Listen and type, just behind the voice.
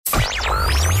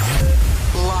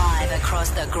Live across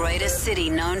the greatest city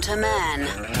known to man.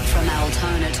 From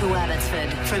Altona to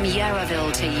Abbotsford, from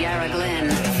Yarraville to Yarra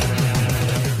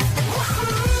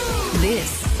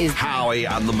This is Howie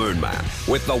and the Moonman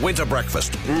with the winter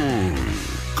breakfast.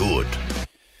 Good.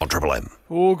 On Triple M.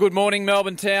 Oh, good morning,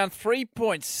 Melbourne town.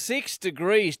 3.6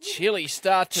 degrees. Chilly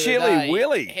start to the Chilly day.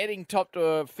 willy. Heading top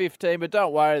to 15, but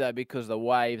don't worry, though, because the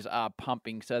waves are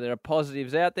pumping. So there are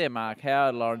positives out there. Mark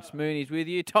Howard, Lawrence Mooney's with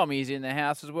you. Tommy's in the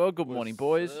house as well. Good morning,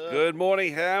 boys. Good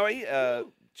morning, Howie.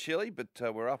 Chilly, but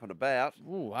we're up and about.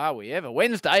 Ooh, are we ever?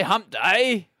 Wednesday, hump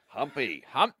day. Humpy.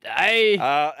 Hump day.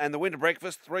 And the winter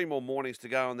breakfast, 3 more mornings to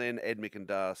go, and then Ed, Mick and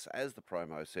Das, as the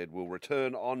promo said, will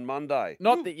return on Monday.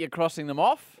 Not that you're crossing them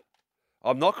off.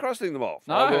 I'm not crossing them off.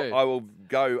 No. I will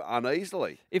go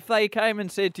uneasily. If they came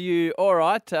and said to you, all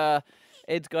right,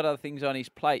 Ed's got other things on his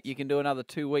plate, you can do another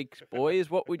 2 weeks, boys,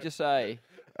 what would you say?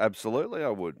 Absolutely,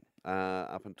 I would.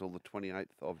 Up until the 28th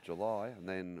of July, and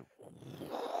then...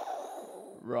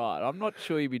 Right, I'm not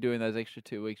sure you'll be doing those extra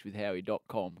 2 weeks with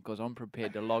Howie.com because I'm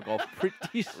prepared to log off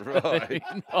pretty soon, Right.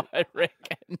 I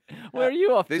reckon. Where are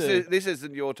you off to? This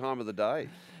isn't your time of the day.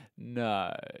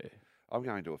 No. I'm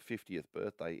going to a 50th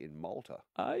birthday in Malta.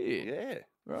 Are you? Yeah.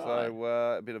 Right. So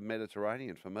a bit of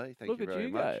Mediterranean for me. Thank Look you at very you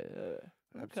much. go.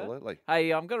 Okay. Absolutely.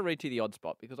 Hey, I'm going to read to you the odd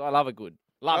spot because I love a good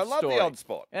love I love story. the odd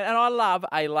spot. And I love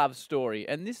a love story.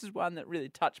 And this is one that really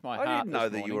touched my heart. I didn't know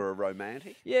this that you morning. were a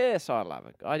romantic. Yes, I love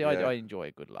it. I Yeah. enjoy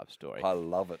a good love story. I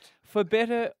love it. For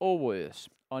better or worse,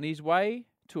 on his way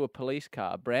to a police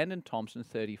car, Brandon Thompson,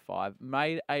 35,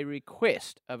 made a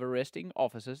request of arresting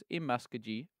officers in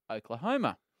Muskogee,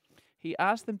 Oklahoma. He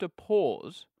asked them to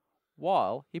pause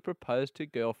while he proposed to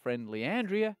girlfriend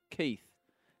Leandria Keith.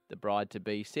 The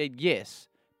bride-to-be said yes.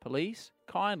 Police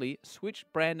kindly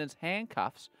switched Brandon's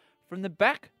handcuffs from the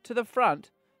back to the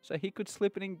front so he could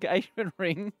slip an engagement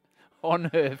ring on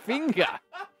her finger.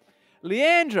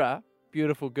 Leandra,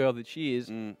 beautiful girl that she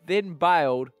is, then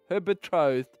bailed her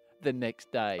betrothed the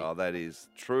next day. Oh, that is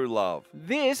true love.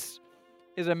 This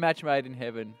is a match made in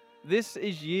heaven. This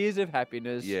is years of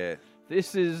happiness. Yeah.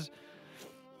 This is...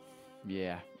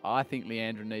 Yeah, I think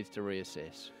Leandra needs to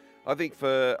reassess. I think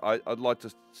I'd like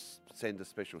to send a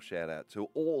special shout out to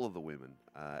all of the women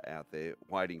out there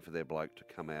waiting for their bloke to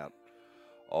come out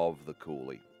of the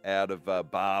coolie, out of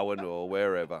Barwon or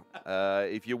wherever.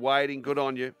 If you're waiting, good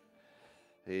on you.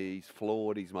 He's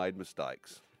flawed. He's made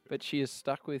mistakes. But she is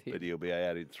stuck with him. But he'll be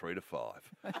out in 3 to 5.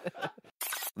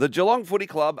 The Geelong Footy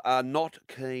Club are not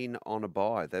keen on a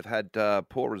bye. They've had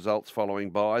poor results following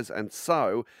byes, and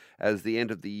so, as the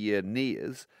end of the year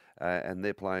nears, and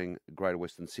they're playing Greater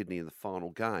Western Sydney in the final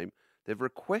game, they've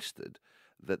requested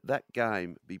that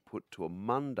game be put to a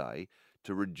Monday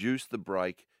to reduce the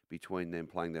break between them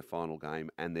playing their final game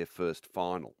and their first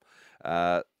final.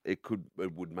 It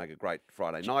would make a great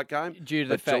Friday night game. Due to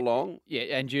the fact, Geelong,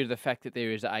 and due to the fact that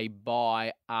there is a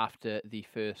bye after the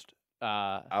first.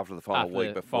 After the final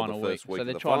week, before the first week so of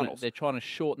they're the trying finals. they're trying to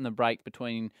shorten the break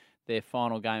between their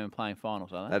final game and playing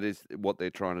finals, aren't they? That is what they're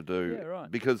trying to do. Yeah,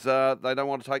 right. Because they don't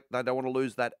want to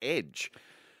lose that edge,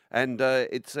 and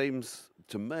it seems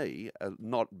to me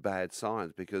not bad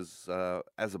signs. Because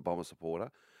as a Bomber supporter,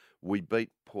 we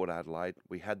beat Port Adelaide,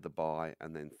 we had the bye,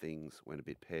 and then things went a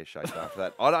bit pear-shaped after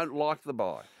that. I don't like the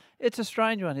bye. It's a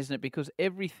strange one, isn't it? Because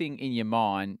everything in your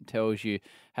mind tells you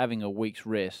having a week's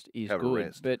rest is Have a good.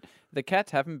 rest. But the Cats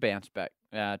haven't bounced back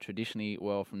traditionally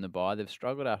well from the bye. They've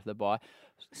struggled after the bye. I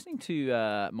was listening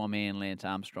to my man Lance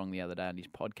Armstrong the other day on his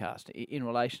podcast in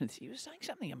relation to this. He was saying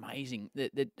something amazing.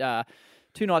 That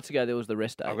 2 nights ago there was the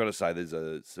rest day. I've got to say, there's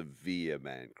a severe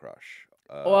man crush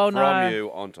Well, from no.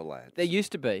 you onto Lance. There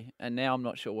used to be, and now I'm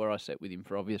not sure where I sat with him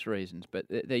for obvious reasons, but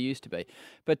there used to be.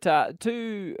 But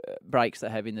 2 breaks they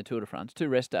have in the Tour de France, 2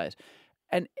 rest days,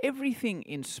 and everything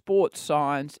in sports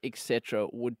science, etc.,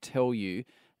 would tell you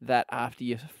that after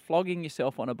you're flogging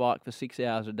yourself on a bike for 6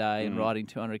 hours a day and riding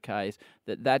 200 Ks,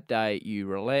 that day you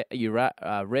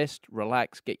rest,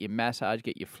 relax, get your massage,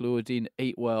 get your fluids in,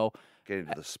 eat well, Get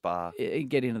into the spa.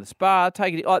 Get into the spa,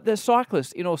 take it. Like the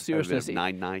cyclists, in all seriousness,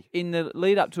 Nay. in the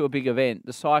lead up to a big event,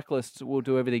 the cyclists will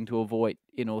do everything to avoid,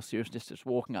 in all seriousness, just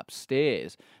walking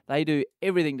upstairs. They do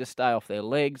everything to stay off their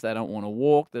legs. They don't want to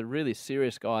walk. The really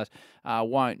serious guys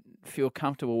won't feel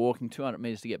comfortable walking 200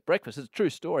 metres to get breakfast. It's a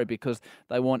true story because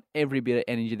they want every bit of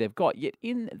energy they've got. Yet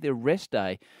in the rest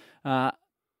day,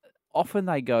 often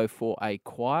they go for a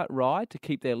quiet ride to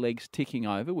keep their legs ticking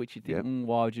over, which you think,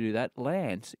 why would you do that?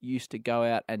 Lance used to go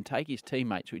out and take his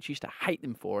teammates, which used to hate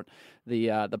them for it,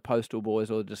 the Postal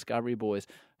Boys or the Discovery Boys,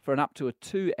 for an up to a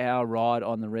 2-hour ride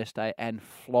on the rest day and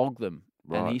flog them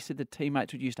And he said the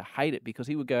teammates would used to hate it because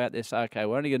he would go out there and say, okay,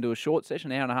 we're only going to do a short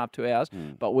session, hour and a half, 2 hours,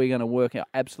 but we're going to work our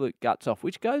absolute guts off,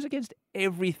 which goes against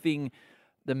everything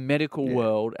the medical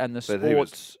world and the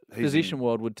sports physician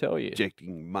world would tell you.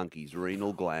 Injecting monkeys'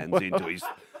 renal glands into his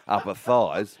upper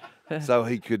thighs so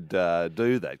he could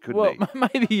do that, couldn't he? Well,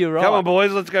 maybe you're right. Come on,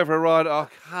 boys, let's go for a ride. Oh,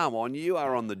 come on, you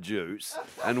are on the juice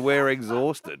and we're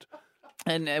exhausted.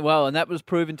 And that was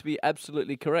proven to be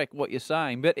absolutely correct, what you're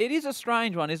saying. But it is a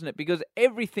strange one, isn't it? Because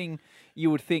everything you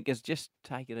would think is just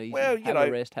take it easy, have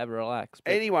a rest, have a relax.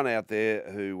 But anyone out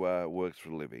there who works for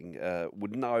a living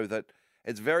would know that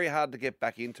it's very hard to get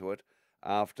back into it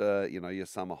after, your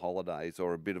summer holidays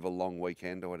or a bit of a long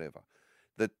weekend or whatever.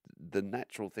 That the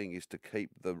natural thing is to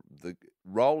keep the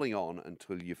rolling on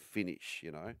until you finish,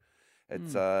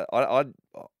 It's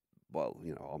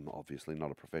I'm obviously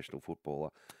not a professional footballer.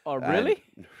 Oh, really?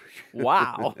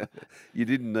 Wow. You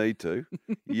didn't need to.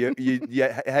 You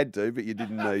had to, but you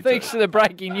didn't need Thanks to. to the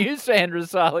breaking news, Sandra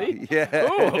Sully. Yeah.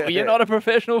 Oh, you're not a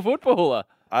professional footballer.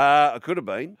 I could have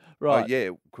been. Right.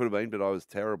 Could have been, but I was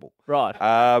terrible. Right.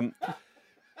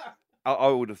 I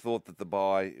would have thought that the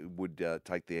bye would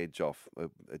take the edge off.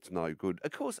 It's no good.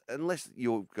 Of course, unless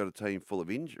you've got a team full of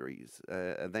injuries,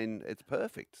 and then it's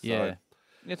perfect. So Yeah.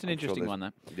 It's an interesting one,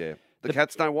 though. Yeah. The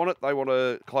Cats don't want it. They want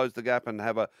to close the gap and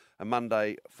have a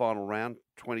Monday final round,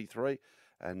 23,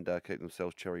 and keep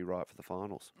themselves cherry ripe for the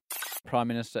finals. Prime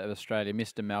Minister of Australia,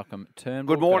 Mr. Malcolm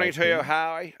Turnbull. Good morning to you,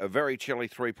 Howie. A very chilly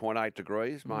 3.8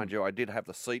 degrees. Mind you, I did have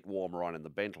the seat warmer on in the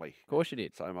Bentley. Of course you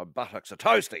did. So my buttocks are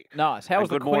toasty. Nice. How was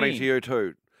the Queen? Good morning to you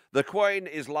too. The Queen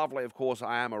is lovely. Of course,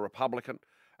 I am a Republican,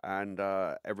 and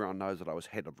everyone knows that I was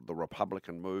head of the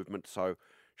Republican movement, so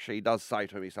she does say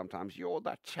to me sometimes, "You're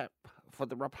that chap for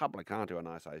the Republic, aren't you?" And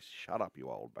I say, "Shut up, you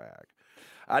old bag."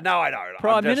 No, I don't.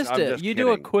 Prime Minister, you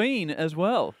do a Queen as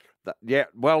well.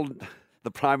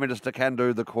 The Prime Minister can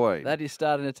do the Queen. That is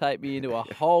starting to take me into a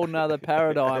whole nother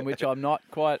paradigm, which I'm not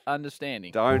quite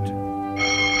understanding. Don't.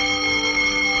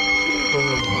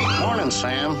 Morning,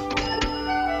 Sam.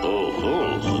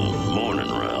 Morning,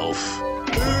 Ralph.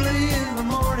 Early in the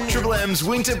morning. Triple M's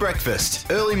Winter Breakfast.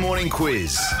 Early morning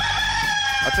quiz.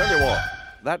 I tell you what,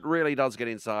 that really does get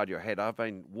inside your head. I've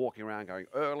been walking around going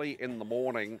early in the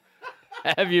morning.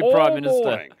 Have you, Prime Minister?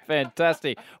 Morning.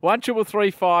 Fantastic.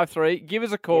 13353. Give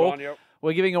us a call. Good on you.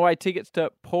 We're giving away tickets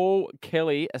to Paul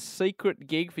Kelly, a secret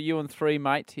gig for you and three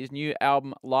mates. His new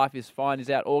album, Life is Fine, is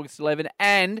out August 11.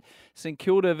 And St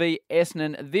Kilda v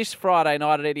Essendon this Friday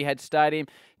night at Etihad Stadium.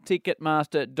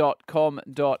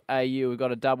 Ticketmaster.com.au. We've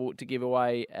got a double to give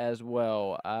away as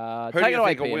well. Who do you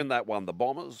think will win that one, the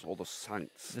Bombers or the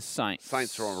Saints? The Saints.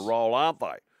 Saints are on a roll, aren't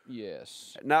they?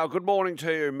 Yes. Now, good morning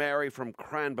to you, Mary from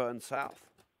Cranbourne South.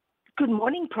 Good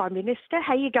morning, Prime Minister.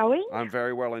 How are you going? I'm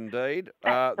very well indeed.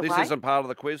 This isn't part of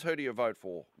the quiz. Who do you vote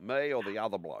for, me or the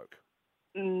other bloke?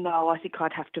 No, I think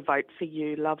I'd have to vote for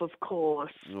you, love, of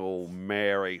course. Oh,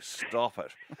 Mary, stop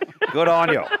it. Good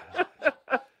on you.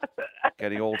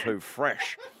 Getting all too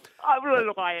fresh. I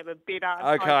am a bit.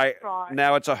 Okay,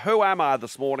 now it's a who am I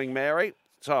this morning, Mary.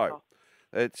 So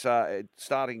it's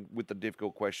starting with the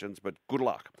difficult questions, but good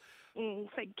luck.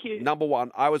 Thank you. Number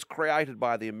one, I was created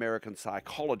by the American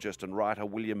psychologist and writer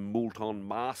William Moulton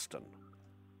Marston.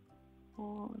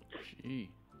 Oh,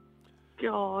 gee.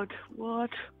 God, what?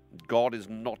 God is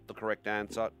not the correct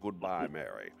answer. Goodbye,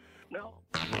 Mary. No.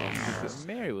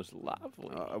 Mary was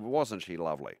lovely. Wasn't she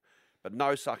lovely? But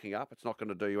no sucking up. It's not going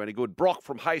to do you any good. Brock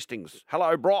from Hastings.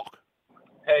 Hello, Brock.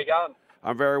 How you going?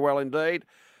 I'm very well indeed.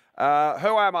 Who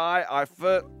am I?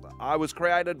 I was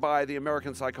created by the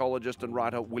American psychologist and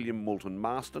writer William Moulton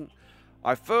Marston.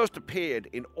 I first appeared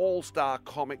in All-Star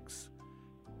Comics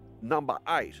number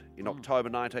 8 in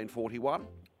October 1941.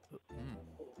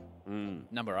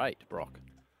 Number 8, Brock.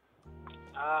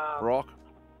 Brock?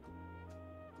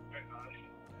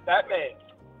 Batman.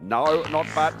 No, not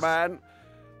Batman.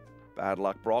 Bad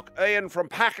luck, Brock. Ian from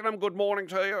Pakenham, good morning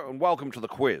to you and welcome to the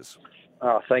quiz.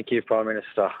 Oh, thank you, Prime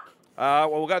Minister.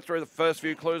 We'll go through the first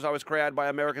few clues. I was created by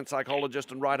American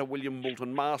psychologist and writer William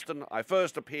Moulton Marston. I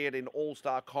first appeared in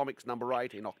All-Star Comics number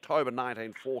 8 in October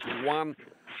 1941.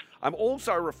 I'm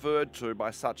also referred to by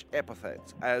such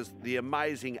epithets as the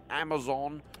amazing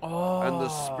Amazon and the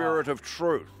spirit of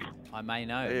truth. I may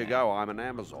know. There you go, I'm an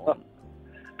Amazon.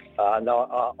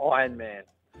 Iron Man.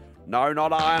 No,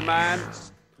 not Iron Man.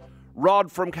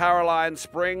 Rod from Caroline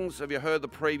Springs. Have you heard the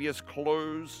previous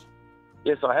clues?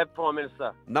 Yes, I have, Prime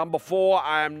Minister. Number 4,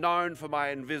 I am known for my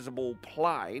invisible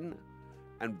plane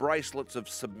and bracelets of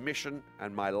submission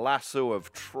and my lasso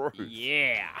of truth.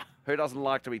 Yeah. Who doesn't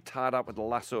like to be tied up with the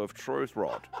lasso of truth,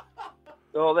 Rod?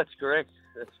 Oh, that's correct.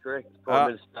 that's correct,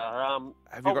 Prime Minister. Have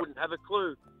you got? Wouldn't have a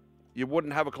clue. You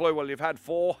wouldn't have a clue. Well, you've had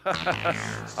 4.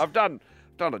 I've done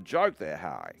a joke there,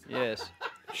 Howie. Yes.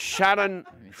 Shannon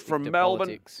from to Melbourne.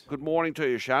 politics. Good morning to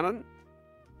you, Shannon.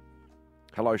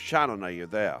 Hello, Shannon. Are you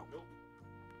there?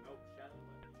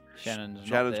 Shannon's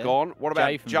Shannon's gone. What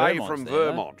about Jay from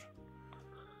Vermont?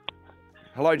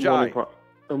 Hello, Jay.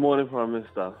 Good morning, Prime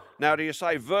Minister. Now, do you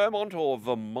say Vermont or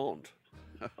Vermont?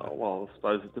 Oh, well, I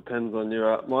suppose it depends on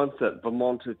your mindset.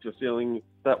 Vermont, if you're feeling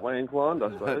that way inclined,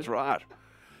 I suppose. That's right.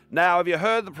 Now, have you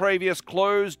heard the previous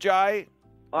clues, Jay?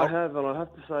 I have, and I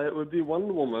have to say it would be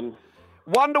Wonder Woman.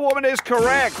 Wonder Woman is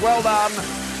correct. Well done.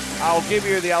 I'll give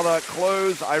you the other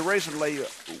clues. I recently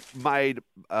made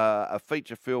a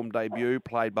feature film debut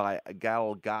played by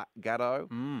Gal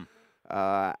Gadot.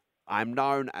 I'm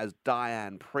known as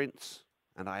Diane Prince,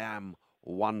 and I am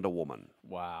Wonder Woman.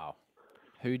 Wow.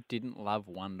 Who didn't love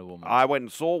Wonder Woman? I went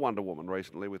and saw Wonder Woman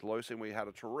recently with Lucy, and we had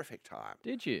a terrific time.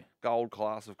 Did you? Gold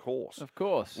class, of course. Of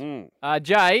course. Mm.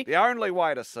 Jay. The only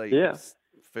way to see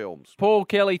films. Paul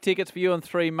Kelly tickets for you and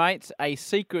 3 mates. A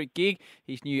secret gig.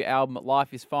 His new album,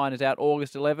 Life is Fine, is out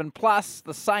August 11. Plus,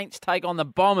 the Saints take on the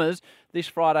Bombers this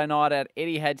Friday night at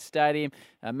Etihad Stadium.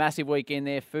 A massive weekend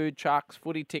there. Food trucks,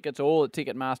 footy tickets, all at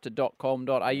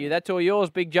ticketmaster.com.au. That's all yours,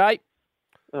 Big Jay.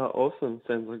 Awesome.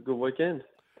 Sounds like a good weekend.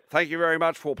 Thank you very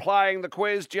much for playing the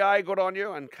quiz, Jay. Good on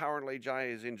you. And currently,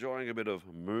 Jay is enjoying a bit of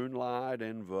moonlight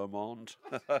in Vermont.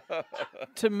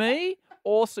 To me,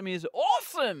 awesome is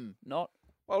awesome, not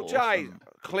Well, awesome. Jay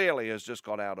clearly has just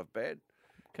got out of bed.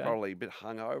 Okay. Probably a bit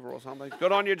hungover or something.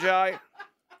 Good on you, Jay.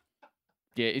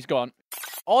 Yeah, he's gone.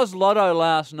 Oz Lotto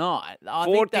last night. I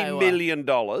think they $40 were- million.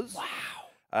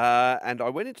 Wow. And I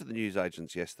went into the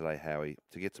newsagents yesterday, Howie,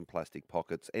 to get some plastic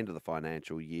pockets, end of the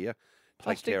financial year.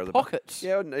 Plastic care of the pockets?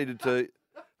 Yeah, I needed to.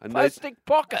 Plastic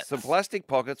pockets? Some plastic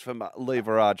pockets for my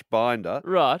lever arch binder.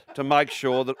 Right. To make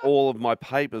sure that all of my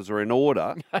papers are in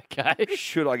order. Okay.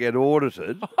 Should I get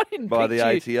audited I didn't by the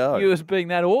picture ATO? you as being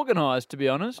that organised, to be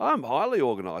honest. I'm highly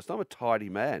organised. I'm a tidy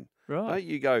man. Right. Don't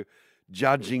you go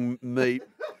judging me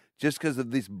just because of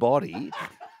this body.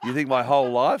 You think my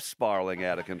whole life's spiralling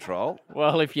out of control?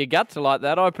 Well, if your guts are like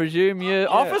that, I presume your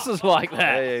office is like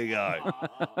that. There you go.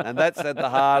 And that's at the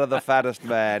heart of the fattest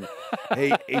man.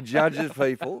 He judges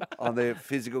people on their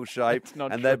physical shape,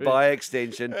 not and that true. by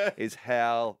extension is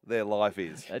how their life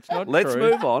is. That's not Let's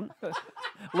true. move on.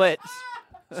 Let's.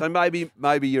 So maybe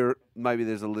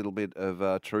there's a little bit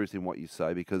of truth in what you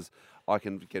say, because I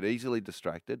can get easily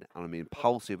distracted, and I'm an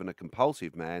impulsive and a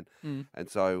compulsive man, and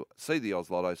so see the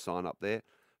Oz Lotto sign up there.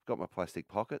 Got my plastic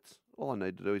pockets. All I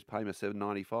need to do is pay my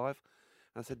 $7.95.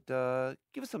 I said,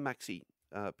 give us a maxi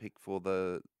pick for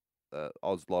the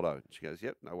Oz Lotto. She goes,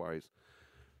 yep, no worries.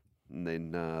 And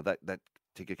then that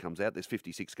ticket comes out. There's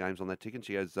 56 games on that ticket.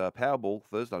 She goes, Powerball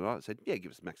Thursday night. I said, yeah,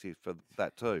 give us maxi for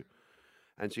that too.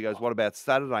 And she goes, what about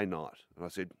Saturday night? And I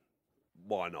said,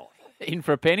 why not? In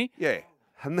for a penny? Yeah.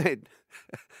 And then,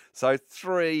 so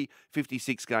 3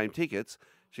 56-game tickets.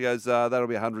 She goes, that'll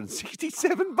be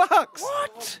 $167.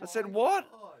 What? I said, what?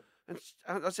 And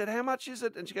I said, how much is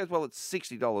it? And she goes, well, it's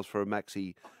 $60 for a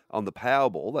maxi on the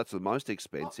Powerball. That's the most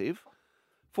expensive.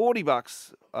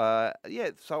 $40. Yeah,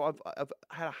 so I've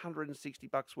had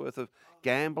 $160 worth of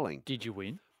gambling. Did you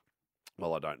win?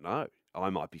 Well, I don't know. I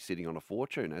might be sitting on a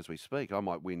fortune as we speak. I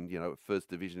might win, first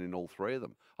division in all 3 of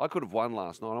them. I could have won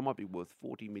last night. I might be worth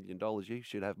 $40 million. You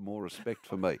should have more respect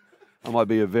for me. I might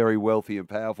be a very wealthy and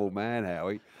powerful man,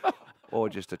 Howie, or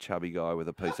just a chubby guy with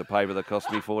a piece of paper that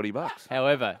cost me $40.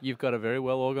 However, you've got a very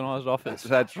well-organised office.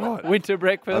 That's right. Winter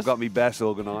breakfast. I've got me bass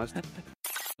organised.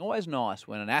 Always nice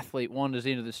when an athlete wanders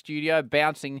into the studio,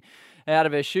 bouncing out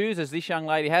of her shoes, as this young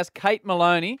lady has. Kate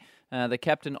Moloney, the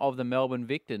captain of the Melbourne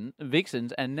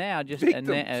Vixens, and now just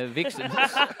Vixens.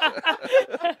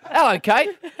 Hello, Kate.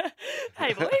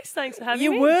 Hey, boys. Thanks for having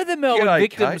me. You were the Melbourne G'day,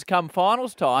 Victims Kate. come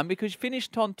finals time, because you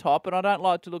finished on top, and I don't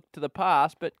like to look to the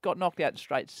past, but got knocked out in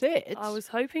straight sets. I was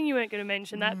hoping you weren't going to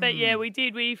mention that, but yeah, we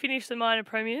did. We finished the minor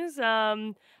premiers,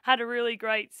 had a really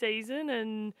great season,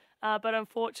 and but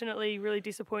unfortunately, really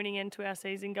disappointing end to our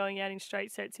season, going out in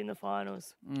straight sets in the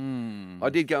finals. I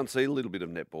did go and see a little bit of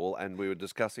netball, and we were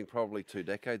discussing probably 2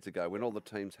 decades ago when all the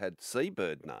teams had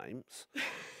seabird names.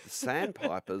 The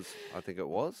Sandpipers, I think it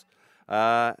was.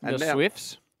 And The now,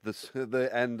 Swifts.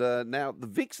 Now the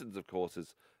Vixens, of course,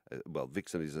 is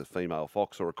Vixen is a female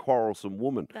fox or a quarrelsome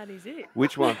woman. That is it.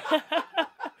 Which one?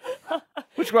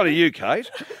 Which one are you, Kate?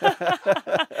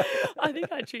 I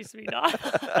think I choose to be nice.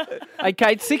 Hey,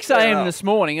 Kate, 6 a.m. this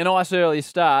morning, a nice early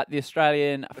start. The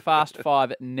Australian Fast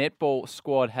 5 netball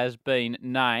squad has been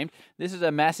named. This is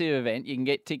a massive event. You can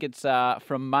get tickets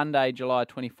from Monday, July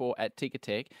 24 at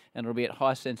Ticketek, and it'll be at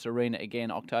Hisense Arena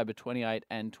again, October 28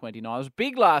 and 29. It was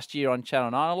big last year on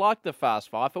Channel 9. I like the Fast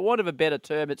 5. For want of a better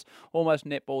term, it's almost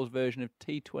netball's version of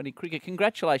T20 cricket.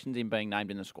 Congratulations in being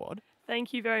named in the squad.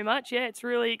 Thank you very much. Yeah, it's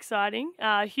really exciting.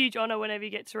 Huge honour whenever you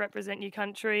get to represent your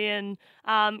country, and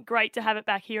great to have it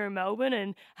back here in Melbourne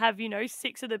and have,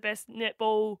 6 of the best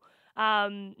netball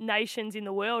nations in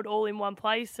the world all in one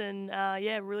place, and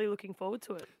really looking forward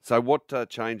to it. So what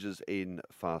changes in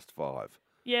Fast 5?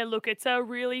 Yeah, look, it's a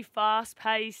really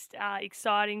fast-paced,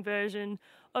 exciting version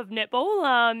of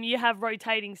netball. You have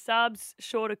rotating subs,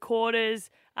 shorter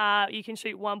quarters. You can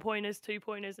shoot 1-pointers,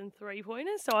 2-pointers and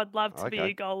 3-pointers. So I'd love to be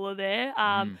a goaler there.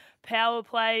 Power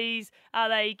plays.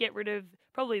 They get rid of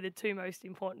probably the 2 most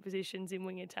important positions in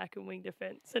wing attack and wing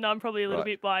defence. And I'm probably a little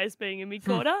bit biased being a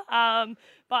mid-quarter.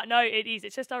 But no, it is.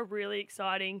 It's just a really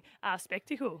exciting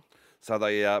spectacle. So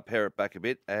they pare it back a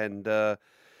bit. And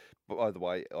by the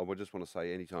way, I would just want to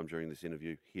say anytime during this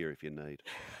interview, here if you need.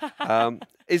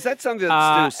 Is that something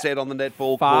that's still set on the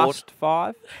netball court? Fast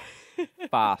 5?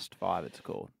 Fast 5 it's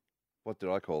called. What did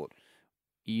I call it?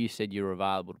 You said you were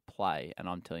available to play, and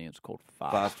I'm telling you it's called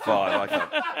Fast. Fast 5,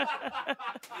 okay.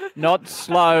 Not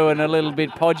slow and a little bit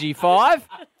podgy 5.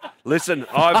 Listen,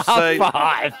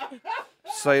 I've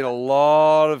seen a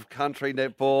lot of country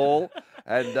netball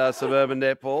and suburban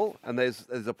netball, and there's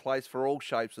a place for all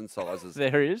shapes and sizes.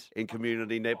 There is. In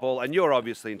community netball, and you're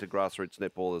obviously into grassroots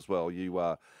netball as well.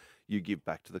 You give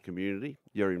back to the community.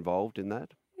 You're involved in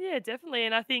that. Yeah, definitely.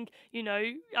 And I think,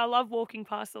 I love walking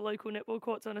past the local netball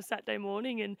courts on a Saturday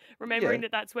morning and remembering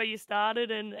that that's where you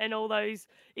started and all those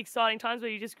exciting times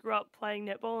where you just grew up playing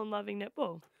netball and loving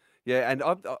netball. Yeah, and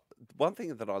one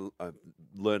thing that I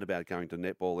learned about going to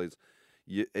netball is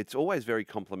it's always very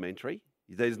complimentary.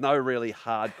 There's no really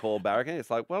hardcore barracking. It's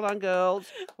like, well done, girls.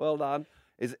 Well done.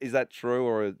 Is that true,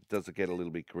 or does it get a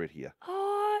little bit grittier?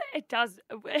 It does.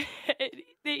 There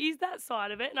is that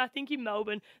side of it. And I think in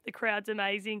Melbourne, the crowd's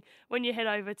amazing. When you head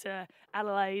over to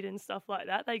Adelaide and stuff like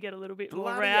that, they get a little bit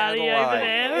more rowdy over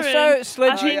there. So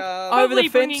sledging over the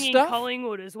fence bringing stuff? in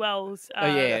Collingwood as well.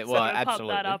 Absolutely. Pump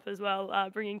that up as well,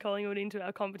 bringing Collingwood into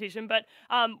our competition. But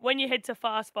when you head to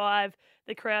Fast 5,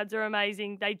 the crowds are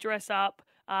amazing. They dress up.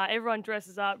 Everyone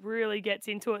dresses up, really gets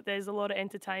into it. There's a lot of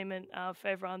entertainment for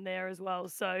everyone there as well.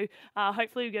 So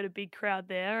hopefully we get a big crowd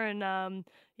there, and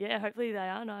hopefully they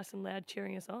are nice and loud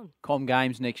cheering us on. Com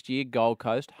Games next year, Gold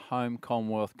Coast, home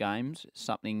Commonwealth Games.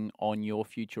 Something on your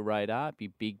future radar? Be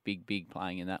big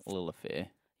playing in that little affair.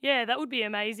 Yeah, that would be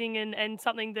amazing, and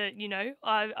something that,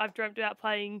 I've dreamt about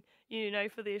playing,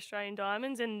 for the Australian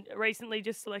Diamonds, and recently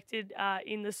just selected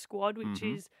in the squad, which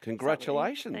is...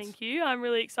 Congratulations. Thank you. I'm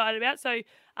really excited about. So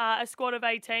a squad of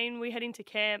 18, we head into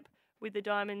camp with the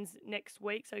Diamonds next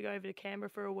week, so go over to Canberra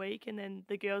for a week, and then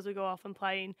the girls will go off and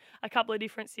play in a couple of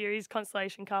different series,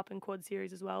 Constellation Cup and Quad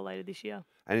Series as well later this year.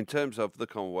 And in terms of the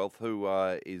Commonwealth, who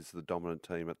is the dominant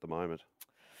team at the moment?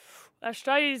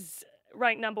 Australia's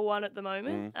ranked number 1 at the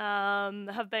moment,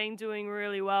 have been doing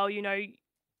really well.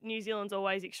 New Zealand's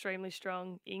always extremely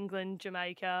strong, England,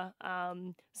 Jamaica.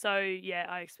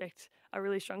 I expect a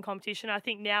really strong competition. I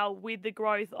think now with the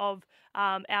growth of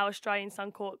our Australian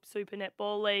Suncorp Super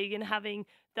Netball League and having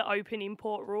the open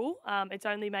import rule, it's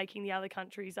only making the other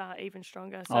countries even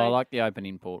stronger. So, I like the open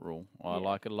import rule. I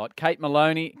like it a lot. Kate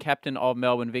Moloney, captain of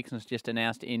Melbourne Vixens, just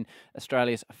announced in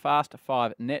Australia's Fast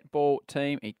 5 netball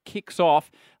team. It kicks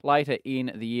off later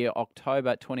in the year,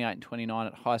 October 28 and 29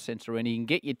 at Hisense Arena. You can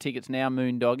get your tickets now,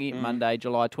 Moondoggy. Monday,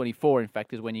 July 24, in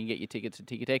fact, is when you can get your tickets at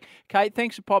Ticketek. Kate,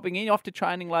 thanks for popping in. You're off to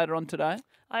training later on today?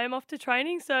 I am off to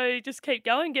training, so just keep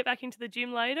going, get back into the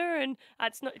gym later, and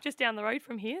it's not just down the road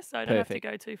from here, so I don't have to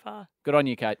go too far. Good on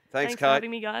you, Kate. Thanks, for Kate.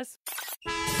 having me, guys.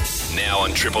 Now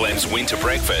on Triple M's Winter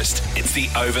Breakfast, it's the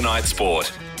overnight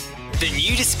sport. The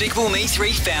new Despicable Me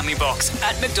 3 family box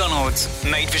at McDonald's.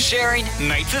 Made for sharing,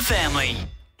 made for family.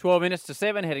 12 minutes to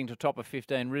 7, heading to top of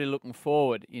 15. Really looking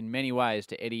forward in many ways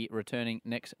to Eddie returning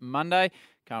next Monday.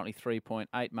 Currently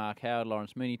 3.8. Mark Howard,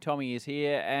 Lawrence Mooney. Tommy is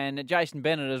here, and Jason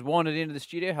Bennett has wandered into the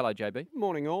studio. Hello, JB.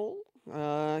 Morning, all.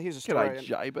 Here's a story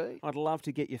G'day, JB. I'd love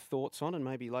to get your thoughts on, and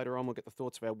maybe later on we'll get the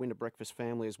thoughts of our Winter Breakfast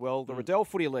family as well. The Riddell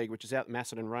Footy League, which is out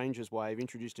Macedon Rangers way, have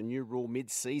introduced a new rule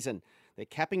mid-season. They're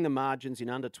capping the margins in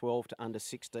under 12 to under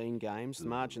 16 games. The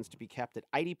margins to be capped at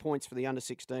 80 points for the under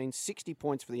 16s, 60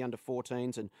 points for the under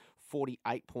 14s, and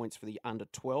 48 points for the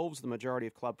under-12s. The majority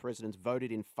of club presidents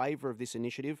voted in favour of this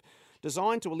initiative,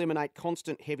 designed to eliminate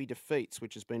constant heavy defeats,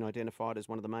 which has been identified as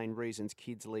one of the main reasons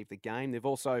kids leave the game. They've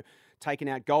also taken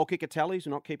out goal kicker tallies.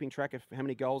 We're not keeping track of how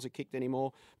many goals are kicked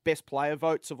anymore. Best player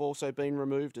votes have also been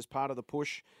removed as part of the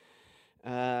push.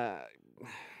 I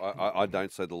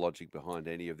don't see the logic behind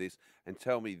any of this. And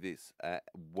tell me this,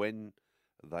 when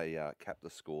they cap the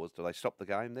scores, do they stop the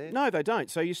game there? No, they don't.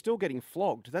 So you're still getting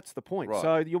flogged. That's the point. Right.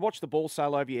 So you watch the ball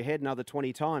sail over your head another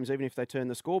 20 times, even if they turn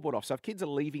the scoreboard off. So if kids are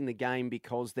leaving the game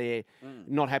because they're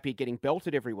not happy getting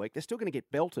belted every week, they're still going to get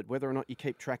belted, whether or not you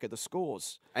keep track of the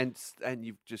scores. And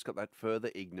you've just got that further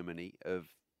ignominy of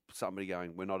somebody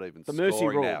going, we're not even The scoring mercy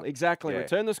rule, now. exactly. Yeah. We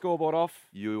turn the scoreboard off.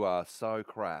 You are so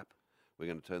crap. We're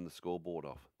going to turn the scoreboard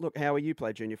off. Look, Howie, you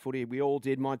play junior footy. We all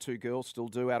did. My two girls still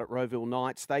do out at Rowville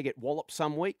Knights. They get walloped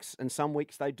some weeks, and some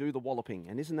weeks they do the walloping.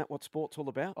 And isn't that what sport's all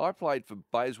about? I played for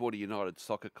Bayswater United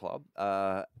Soccer Club,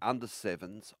 under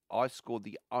sevens. I scored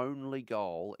the only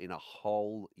goal in a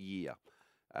whole year.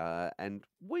 And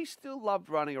we still loved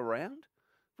running around.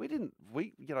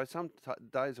 Some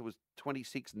days it was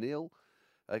 26-0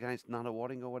 against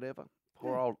Nunawading or whatever.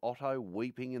 Poor old Otto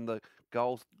weeping in the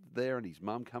goals there and his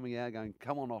mum coming out going,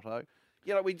 come on, Otto.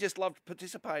 We just loved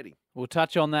participating. We'll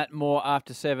touch on that more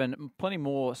after 7. Plenty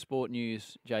more sport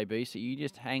news, JB, so you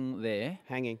just hang there.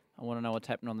 Hanging. I want to know what's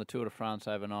happened on the Tour de France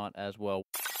overnight as well.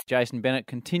 Jason Bennett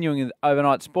continuing in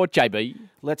overnight sport. JB.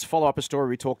 Let's follow up a story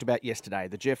we talked about yesterday,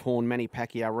 the Jeff Horn-Manny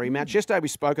Pacquiao rematch. Yesterday we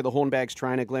spoke of the Hornbags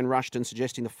trainer, Glenn Rushton,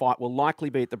 suggesting the fight will likely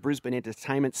be at the Brisbane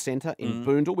Entertainment Centre in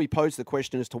Boondall. We posed the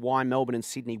question as to why Melbourne and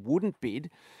Sydney wouldn't bid.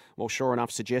 Well, sure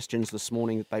enough, suggestions this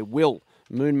morning that they will.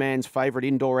 Moonman's favourite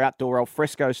indoor-outdoor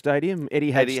alfresco stadium,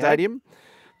 Etihad Stadium.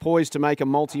 Poised to make a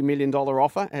multi-million-dollar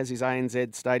offer, as is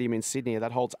ANZ Stadium in Sydney.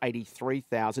 That holds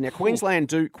 83,000. Now, Queensland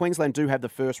do have the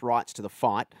first rights to the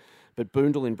fight, but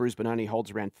Boondall in Brisbane only holds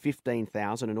around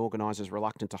 15,000, and organisers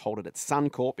reluctant to hold it at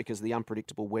Suncorp because of the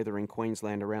unpredictable weather in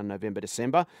Queensland around November,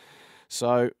 December.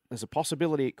 So there's a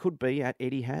possibility it could be at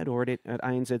Etihad or at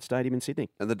ANZ Stadium in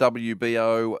Sydney. And the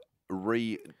WBO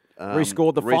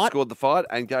rescored the fight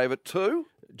and gave it to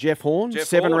Jeff Horn. Jeff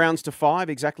 7 Horn. rounds to 5,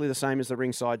 exactly the same as the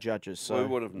ringside judges. So we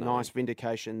would have known. Nice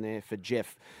vindication there for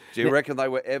Jeff. Do you reckon they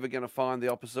were ever going to find the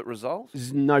opposite result?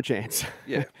 There's no chance.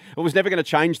 Yeah. It was never going to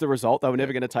change the result. They were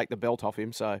never going to take the belt off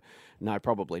him. So, no,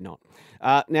 probably not.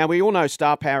 Now, we all know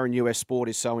star power in US sport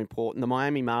is so important. The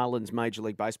Miami Marlins Major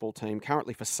League Baseball team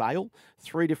currently for sale.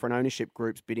 3 different ownership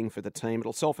groups bidding for the team.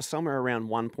 It'll sell for somewhere around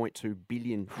 $1.2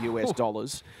 billion US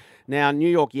dollars. Now, New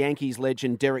York Yankees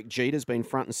legend Derek Jeter's been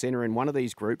front and centre in one of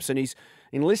these groups, and he's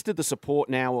enlisted the support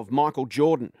now of Michael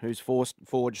Jordan, who's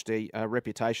forged a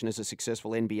reputation as a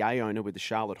successful NBA owner with the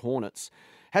Charlotte Hornets.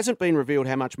 Hasn't been revealed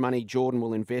how much money Jordan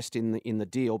will invest in the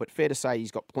deal, but fair to say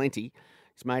he's got plenty.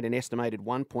 He's made an estimated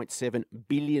 $1.7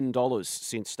 billion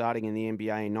since starting in the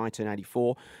NBA in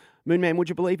 1984. Moonman, would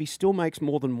you believe he still makes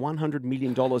more than $100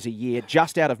 million a year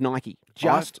just out of Nike,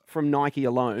 from Nike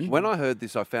alone? When I heard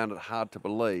this, I found it hard to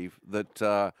believe that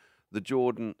the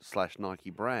Jordan/Nike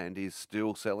brand is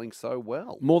still selling so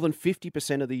well. More than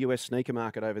 50% of the US sneaker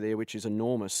market over there, which is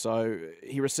enormous. So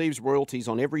he receives royalties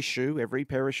on every shoe, every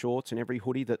pair of shorts, and every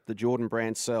hoodie that the Jordan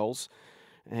brand sells.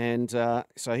 And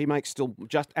so he makes still,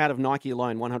 just out of Nike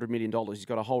alone, $100 million. He's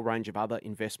got a whole range of other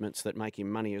investments that make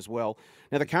him money as well.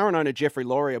 Now, the current owner, Jeffrey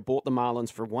Loria, bought the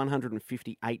Marlins for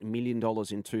 $158 million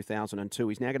in 2002.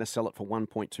 He's now going to sell it for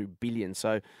 $1.2 billion.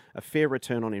 So a fair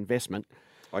return on investment.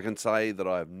 I can say that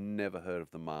I have never heard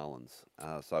of the Marlins,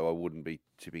 so I wouldn't be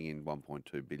tipping in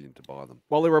 $1.2 billion to buy them.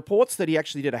 Well, there are reports that he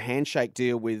actually did a handshake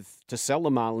deal to sell the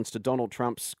Marlins to Donald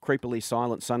Trump's creepily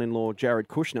silent son-in-law, Jared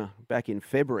Kushner, back in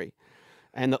February.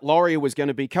 And that Laurier was going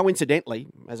to be, coincidentally,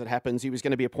 as it happens, he was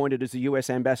going to be appointed as the US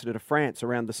ambassador to France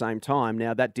around the same time.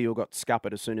 Now, that deal got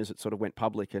scuppered as soon as it sort of went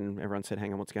public and everyone said,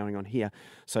 hang on, what's going on here?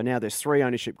 So now there's 3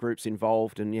 ownership groups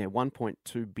involved and,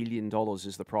 $1.2 billion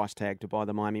is the price tag to buy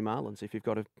the Miami Marlins if you've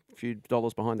got a few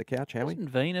dollars behind the couch, Howie. Doesn't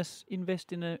Venus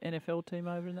invest in an NFL team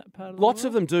over in that part of the Lots world?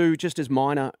 of them do, just as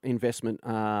minor investors,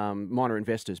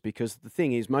 because the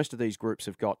thing is, most of these groups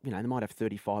have got, they might have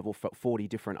 35 or 40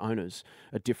 different owners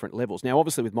at different levels. Now,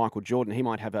 obviously with Michael Jordan,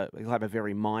 he'll have a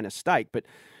very minor stake, but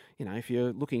if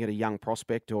you're looking at a young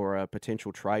prospect or a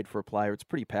potential trade for a player, it's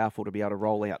pretty powerful to be able to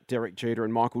roll out Derek Jeter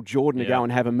and Michael Jordan to go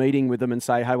and have a meeting with them and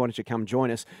say, hey, why don't you come join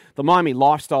us? The Miami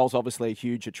lifestyle is obviously a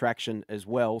huge attraction as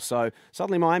well. So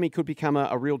suddenly Miami could become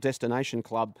a real destination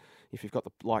club if you've got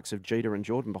the likes of Jeter and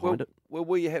Jordan behind it. Well,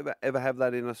 will you ever have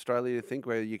that in Australia, you think,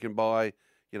 where you can buy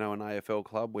an AFL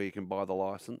club where you can buy the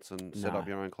licence and set up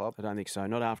your own club? I don't think so.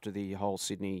 Not after the whole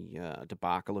Sydney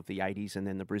debacle of the 80s and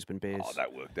then the Brisbane Bears. Oh,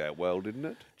 that worked out well, didn't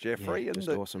it? Jeffrey and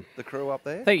awesome. The crew up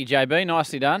there. Thank you, JB.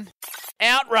 Nicely done.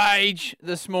 Outrage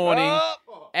this morning.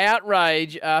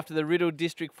 Outrage after the Riddle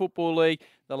District Football League,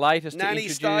 the latest to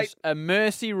introduce a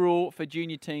mercy rule for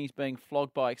junior teams being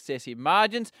flogged by excessive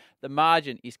margins. The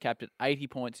margin is capped at 80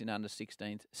 points in under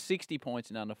 16s, 60 points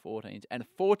in under 14s, and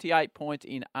 48 points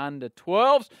in under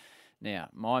 12s. Now,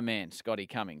 my man, Scotty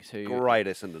Cummings, who... Great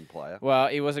Essendon player. Well,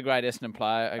 he was a great Essendon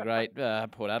player, a great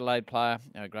Port Adelaide player,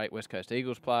 a great West Coast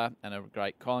Eagles player, and a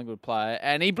great Collingwood player.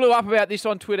 And he blew up about this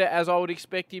on Twitter, as I would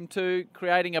expect him to,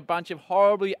 creating a bunch of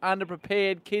horribly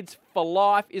underprepared kids for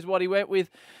life is what he went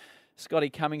with. Scotty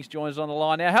Cummings joins us on the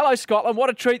line now. Hello, Scotland. What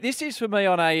a treat this is for me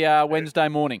on a Wednesday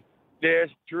morning. Yeah,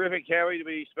 it's terrific, Howie, to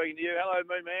be speaking to you. Hello,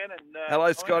 Moonman. And,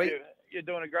 hello, Scotty. You're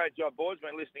doing a great job, boys.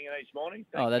 Been listening in each morning.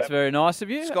 Thanks, that's very nice of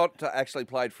you. Scott actually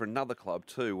played for another club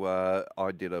too.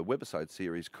 I did a webisode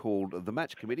series called The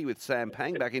Match Committee with Sam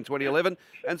Pang back in 2011,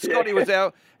 and Scotty was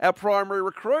our primary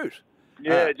recruit.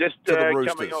 Yeah, just to the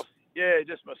Roosters. coming off. Yeah,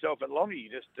 just myself and Longy.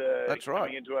 That's right.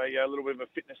 Coming into a little bit of a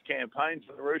fitness campaign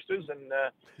for the Roosters, and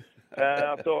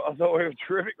I thought we were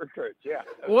terrific recruits. Yeah.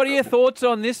 What are your thoughts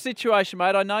on this situation,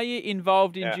 mate? I know you're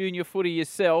involved in junior footy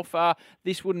yourself.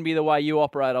 This wouldn't be the way you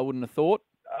operate, I wouldn't have thought.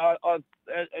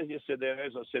 As you said there,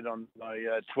 as I said on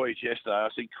my tweet yesterday, I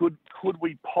said, could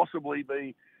we possibly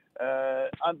be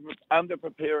under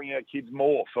preparing our kids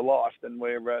more for life than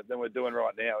we're doing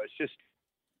right now? It's just.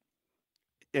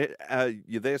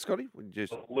 You there, Scotty?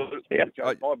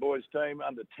 My boys' team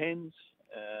under 10s,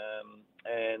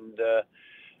 and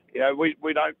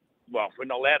we don't. Well, we're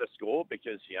not allowed to score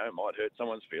because it might hurt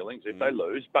someone's feelings if they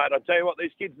lose. But I tell you what,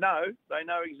 these kids know. They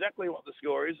know exactly what the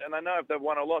score is, and they know if they've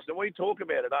won or lost. And we talk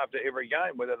about it after every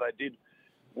game, whether they did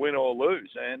win or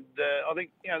lose. And I think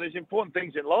there's important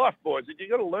things in life, boys, that you've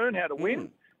got to learn how to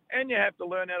win, and you have to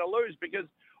learn how to lose because.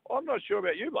 I'm not sure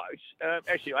about you blokes.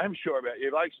 Actually, I am sure about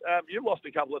you blokes. You've lost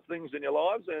a couple of things in your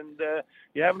lives, and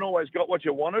you haven't always got what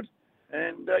you wanted,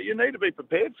 and you need to be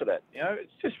prepared for that.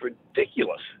 It's just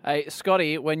ridiculous. Hey,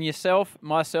 Scotty, when yourself,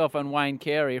 myself, and Wayne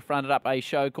Carey fronted up a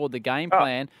show called The Game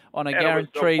Plan on a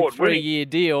guaranteed 3-year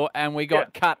deal, and we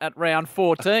got cut at round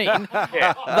 14,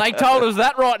 they told us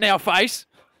that right in our face.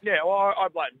 Yeah, well, I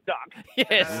blame Duck.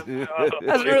 Yes.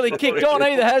 Hasn't really kicked on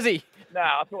either, has he? No,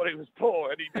 I thought he was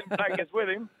poor and he didn't take us with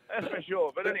him, that's for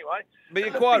sure. But anyway. But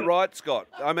you're quite right, Scott.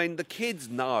 I mean, the kids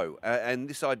know, and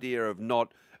this idea of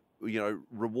not,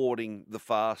 rewarding the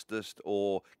fastest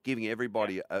or giving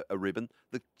everybody a ribbon,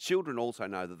 the children also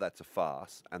know that that's a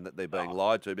farce and that they're being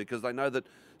lied to because they know that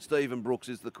Stephen Brooks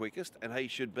is the quickest and he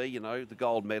should be, the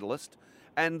gold medalist.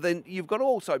 And then you've got to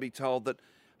also be told that,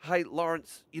 hey,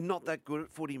 Lawrence, you're not that good at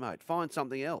footy, mate. Find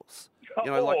something else,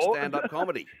 like stand-up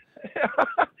comedy.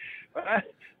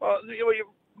 Well,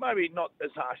 maybe not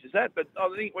as harsh as that, but I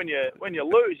think when you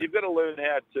lose, you've got to learn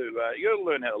how to lose. You got to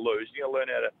learn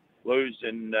how to lose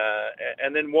and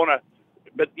then want to,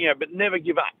 but never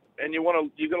give up. And you've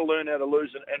got to learn how to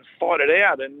lose and fight it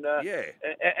out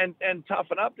and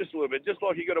toughen up just a little bit. Just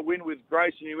like you got to win with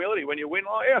grace and humility. When you win,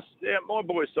 my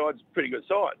boys' side's a pretty good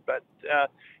side, but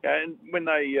and when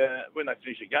they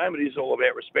finish a game, it is all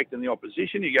about respecting the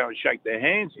opposition. You go and shake their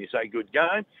hands and you say good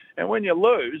game. And when you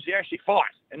lose, you actually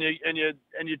fight and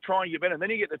you try and get better. And then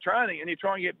you get the training and you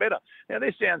try and get better. Now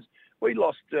this sounds. We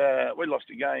lost a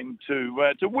game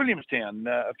to Williamstown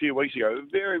a few weeks ago.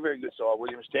 A very, very good side,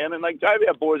 Williamstown, and they gave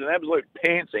our boys an absolute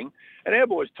pantsing, and our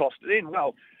boys tossed it in.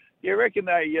 Well, you reckon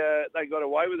they got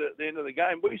away with it at the end of the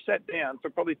game? We sat down for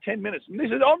probably 10 minutes, and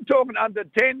I'm talking under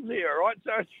 10s here, right?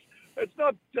 So it's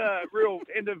not real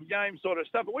end of game sort of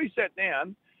stuff. But we sat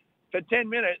down for 10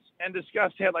 minutes and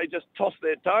discussed how they just tossed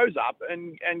their toes up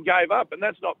and gave up, and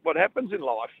that's not what happens in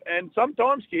life. And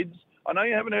sometimes kids. I know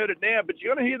you haven't heard it now, but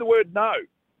you're going to hear the word no.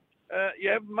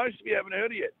 Most of you haven't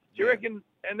heard it yet. Do you reckon?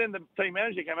 And then the team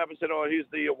manager came up and said, "Oh, here's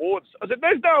the awards." I said,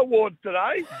 "There's no awards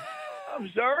today." I'm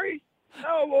sorry,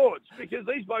 no awards because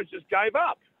these blokes just gave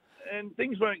up and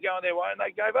things weren't going their way, and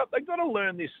they gave up. They've got to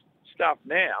learn this stuff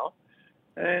now,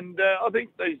 and I think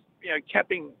these,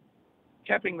 capping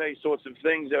these sorts of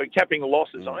things, capping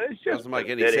losses. It just doesn't make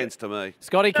any sense to me.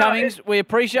 Scotty Cummings, we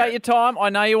appreciate your time. I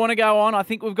know you want to go on. I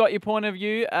think we've got your point of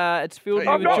view. It's filled me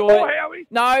with joy.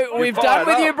 No, we've done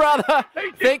with you, brother.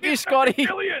 Thank you, Scotty.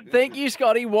 Thank you,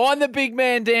 Scotty. Wind the big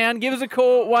man down. Give us a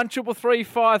call,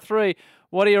 133353.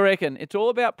 What do you reckon? It's all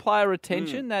about player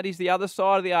retention. That is the other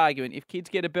side of the argument. If kids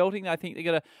get a belting, they think they're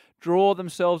going to draw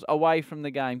themselves away from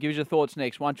the game. Give us your thoughts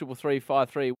next,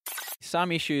 133353.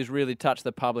 Some issues really touch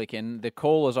the public, and the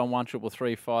callers on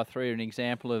 133353 are an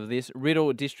example of this.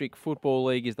 Riddle District Football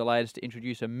League is the latest to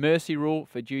introduce a mercy rule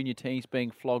for junior teams being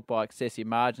flogged by excessive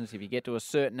margins. If you get to a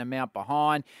certain amount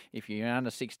behind, if you're an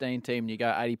under-16 team and you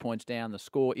go 80 points down, the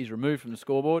score is removed from the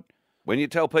scoreboard. When you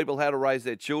tell people how to raise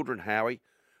their children, Howie,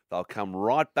 they'll come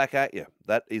right back at you.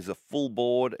 That is a full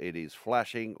board. It is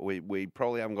flashing. We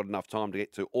probably haven't got enough time to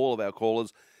get to all of our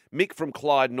callers. Mick from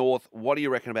Clyde North, what do you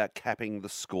reckon about capping the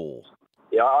score?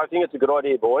 Yeah, I think it's a good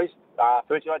idea, boys.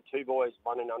 First, I had two boys,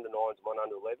 one in under-9s, one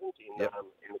under-11s in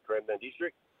the Queensland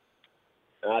District.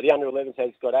 The under-11s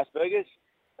has got Asperger's,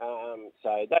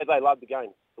 so they love the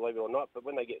game, believe it or not. But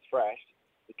when they get thrashed,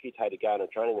 the kids hate to go on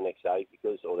training the next day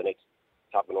or the next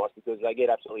couple of nights because they get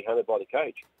absolutely hammered by the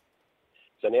coach.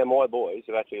 So now my boys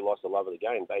have actually lost the love of the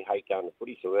game. They hate going to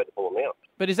footy, so we had to pull them out.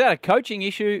 But is that a coaching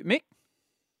issue, Mick?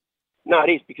 No,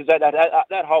 it is, because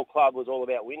that whole club was all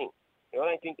about winning. I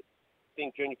don't think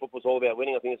junior football is all about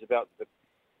winning. I think it's about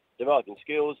developing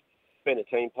skills, being a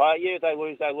team player. Yeah, they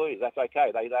lose. That's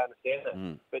okay. They understand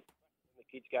that. But the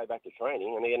kids go back to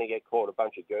training and they're going to get caught a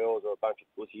bunch of girls or a bunch of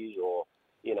pussies or,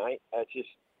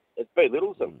 it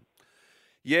belittles them.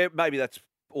 Yeah, maybe that's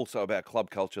also about club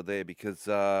culture there because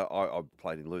I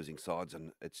played in losing sides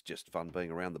and it's just fun being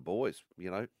around the boys,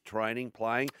 training,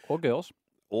 playing. Or girls.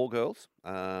 All girls.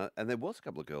 And there was a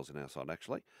couple of girls in our side,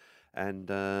 actually. And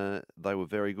they were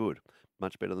very good.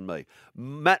 Much better than me.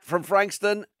 Matt from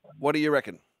Frankston, what do you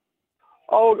reckon?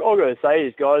 All I've got to say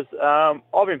is, guys,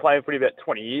 I've been playing footy about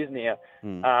 20 years now,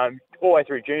 all the way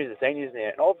through juniors and seniors now,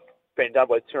 and I've been done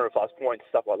by 200 plus points,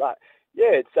 stuff like that.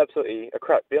 Yeah, it's absolutely a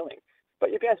crap feeling.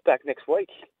 But you bounce back next week.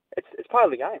 It's part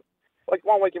of the game. Like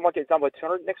 1 week you might get done by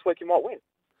 200, next week you might win.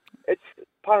 It's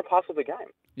part and parcel of the game.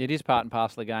 It is part and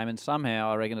parcel of the game, and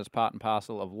somehow I reckon it's part and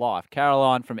parcel of life.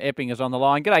 Caroline from Epping is on the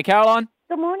line. G'day, Caroline.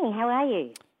 Good morning. How are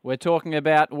you? We're talking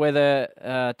about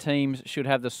whether teams should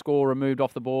have the score removed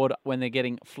off the board when they're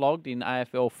getting flogged in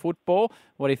AFL football.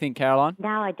 What do you think, Caroline? No,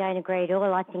 I don't agree at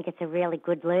all. I think it's a really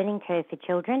good learning curve for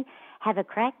children. Have a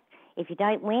crack. If you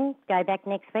don't win, go back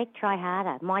next week, try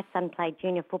harder. My son played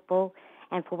junior football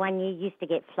and for 1 year used to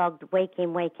get flogged week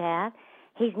in, week out.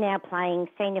 He's now playing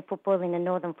senior football in the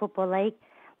Northern Football League,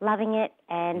 loving it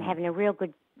and having a real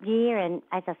good year. And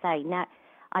as I say, no,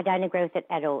 I don't agree with it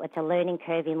at all. It's a learning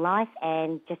curve in life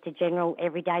and just a general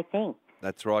everyday thing.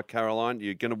 That's right, Caroline.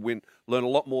 You're going to learn a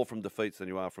lot more from defeats than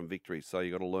you are from victories. So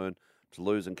you've got to learn to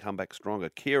lose and come back stronger.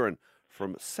 Kieran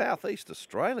from Southeast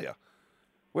Australia.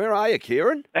 Where are you,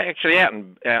 Kieran? Actually, out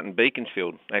in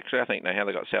Beaconsfield. Actually, I think know how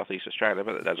they got Southeast Australia,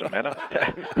 but it doesn't matter.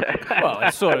 Well,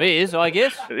 it sort of is, I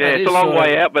guess. Yeah, it's a long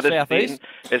way out, but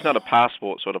it's not a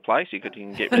passport sort of place. You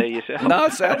can get there yourself. No,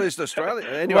 Southeast Australia.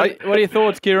 Anyway, what are your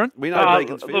thoughts, Kieran? We know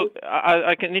Beaconsfield. Look,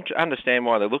 I can understand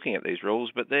why they're looking at these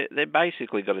rules, but they're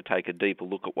basically got to take a deeper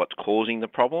look at what's causing the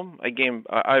problem. Again,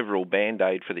 overall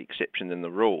band-aid for the exception than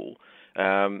the rule.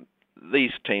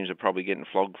 These teams are probably getting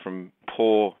flogged from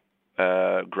poor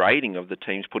grading of the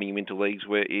teams, putting them into leagues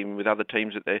with other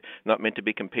teams that they're not meant to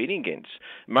be competing against.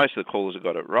 Most of the callers have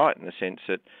got it right in the sense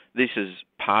that this is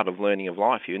part of learning of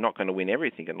life. You're not going to win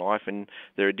everything in life, and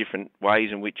there are different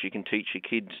ways in which you can teach your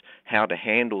kids how to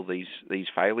handle these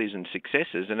failures and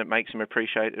successes, and it makes them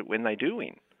appreciate it when they do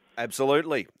win.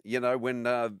 Absolutely.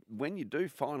 When you do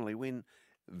finally win,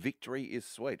 victory is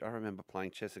sweet. I remember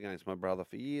playing chess against my brother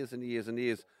for years and years and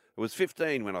years. It was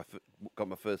 15 when I got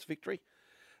my first victory.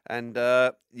 And,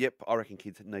 I reckon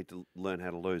kids need to learn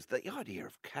how to lose. The idea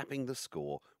of capping the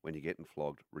score when you're getting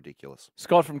flogged, ridiculous.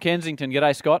 Scott from Kensington.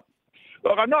 G'day, Scott.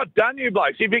 Look, I'm not done, you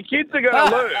blokes. If your kids are going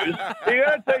to lose, you've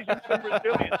got to teach them some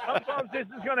resilience. Sometimes this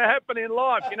is going to happen in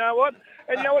life, you know what?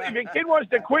 And you know what? If your kid wants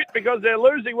to quit because they're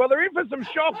losing, well, they're in for some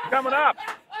shocks coming up.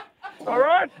 All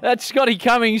right? That's Scotty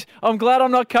Cummings. I'm glad I'm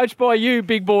not coached by you,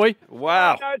 big boy.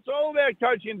 Wow. It's all about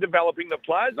coaching and developing the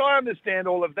players. I understand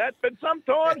all of that, but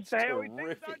sometimes things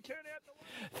don't turn out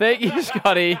Thank you,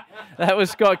 Scotty. That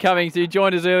was Scott Cummings, who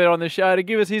joined us earlier on the show to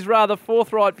give us his rather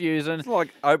forthright views. And it's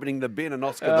like opening the bin and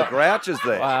Oscar the Grouch is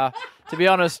there. To be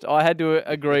honest, I had to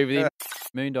agree with him.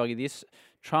 Moondoggy, this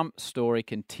Trump story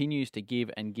continues to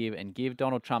give and give and give.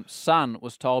 Donald Trump's son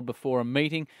was told before a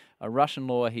meeting, a Russian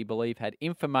lawyer he believed had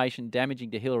information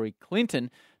damaging to Hillary Clinton,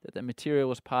 that the material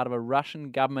was part of a Russian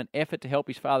government effort to help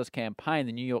his father's campaign.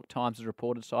 The New York Times has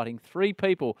reported citing 3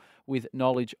 people with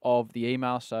knowledge of the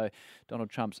email. So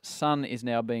Donald Trump's son is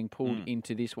now being pulled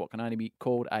into this, what can only be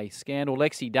called a scandal.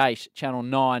 Alexis Daish, Channel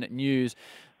 9 News,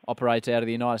 operates out of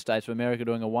the United States of America,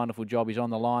 doing a wonderful job. He's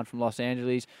on the line from Los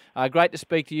Angeles. Great to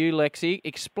speak to you, Lexi.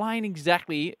 Explain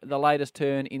exactly the latest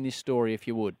turn in this story, if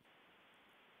you would.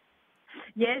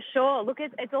 Yeah, sure. Look,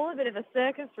 it's all a bit of a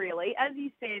circus, really. As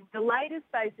you said, the latest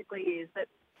basically is that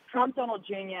Trump Donald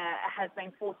Jr. has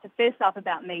been forced to fess up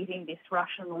about meeting this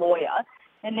Russian lawyer.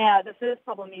 And now the first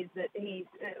problem is that he's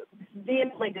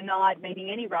vehemently denied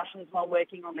meeting any Russians while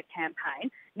working on the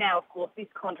campaign. Now, of course, this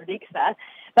contradicts that.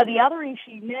 But the other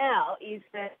issue now is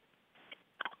that,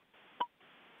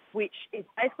 which is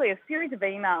basically a series of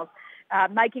emails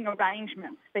making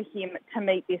arrangements for him to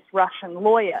meet this Russian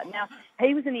lawyer. Now,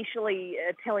 he was initially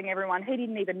telling everyone he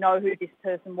didn't even know who this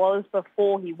person was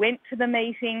before he went to the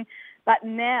meeting. But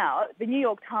now, the New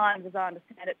York Times, as I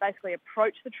understand it, basically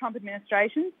approached the Trump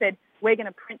administration, said, we're going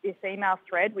to print this email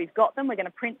thread. We've got them. We're going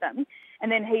to print them.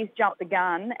 And then he's jumped the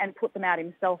gun and put them out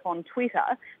himself on Twitter.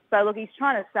 So, look, he's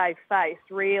trying to save face,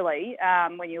 really,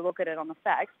 when you look at it on the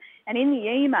facts. And in the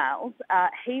emails,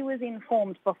 he was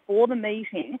informed before the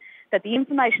meeting that the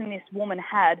information this woman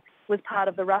had was part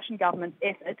of the Russian government's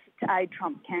efforts to aid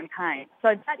Trump's campaign.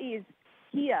 So that is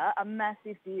here a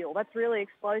massive deal. That's really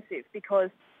explosive because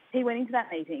he went into that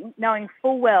meeting knowing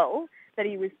full well that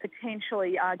he was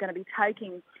potentially going to be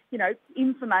taking,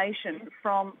 information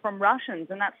from Russians,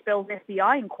 and that spells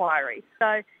FBI inquiry.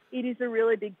 So it is a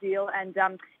really big deal, and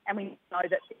we know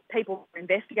that people who are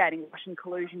investigating Russian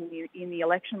collusion in the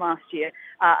election last year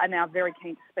are now very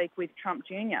keen to speak with Trump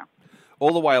Jr.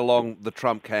 All the way along, the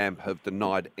Trump camp have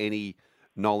denied any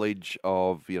knowledge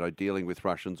of, dealing with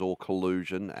Russians or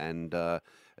collusion, and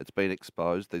it's been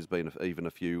exposed. There's been even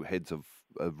a few heads have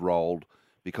rolled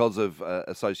because of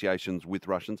associations with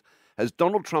Russians. Has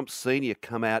Donald Trump Sr.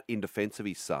 come out in defence of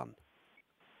his son?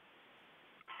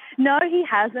 No, he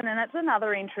hasn't, and that's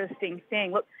another interesting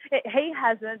thing. Look, he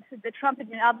hasn't.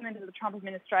 Other members of the Trump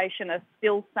administration are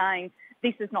still saying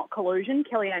this is not collusion.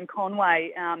 Kellyanne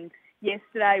Conway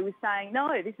yesterday was saying,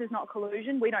 no, this is not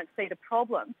collusion. We don't see the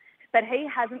problem. But he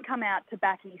hasn't come out to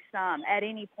back his son at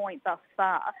any point thus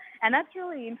far. And that's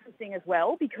really interesting as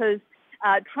well because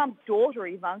Trump's daughter,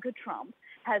 Ivanka Trump,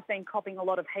 has been copping a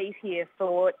lot of heat here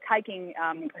for taking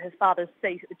his father's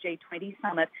seat at the G20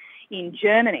 summit in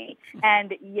Germany.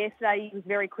 And yesterday he was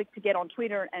very quick to get on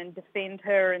Twitter and defend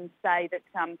her and say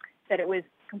that it was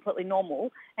completely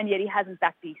normal, and yet he hasn't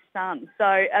backed his son. So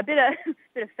a bit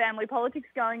of family politics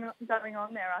going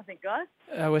on there, I think, guys.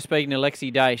 We're speaking to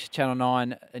Alexis Daish, Channel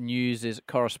 9 News'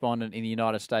 correspondent in the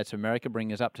United States of America,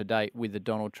 bringing us up to date with the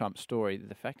Donald Trump story.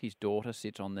 The fact his daughter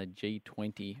sits on the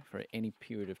G20 for any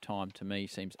period of time, to me,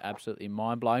 seems absolutely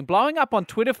mind-blowing. Blowing up on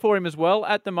Twitter for him as well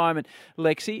at the moment,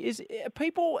 Lexi. Is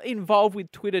people involved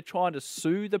with Twitter trying to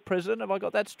sue the president? Have I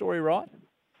got that story right?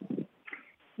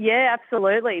 Yeah,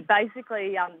 absolutely.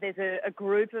 Basically, there's a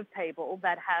group of people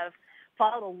that have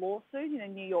filed a lawsuit in a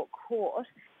New York court,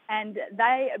 and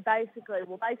they say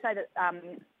that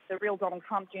the real Donald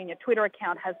Trump Jr. Twitter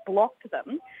account has blocked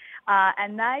them,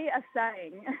 and they are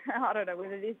saying, I don't know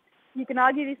whether you can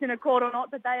argue this in a court or not,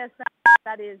 but they are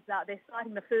saying they're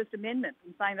citing the First Amendment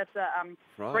and saying that's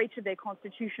a breach of their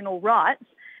constitutional rights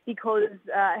because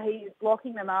he is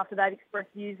blocking them after they've expressed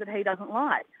views that he doesn't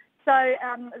like. So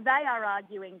they are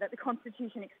arguing that the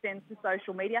Constitution extends to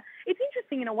social media. It's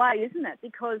interesting in a way, isn't it?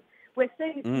 Because we're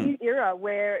seeing this new era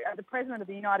where the President of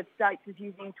the United States is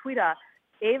using Twitter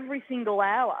every single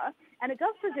hour. And it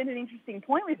does present an interesting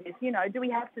point with this. Do we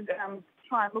have to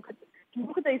try and look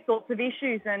at these sorts of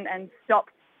issues and stop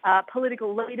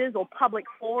political leaders or public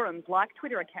forums like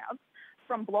Twitter accounts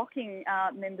from blocking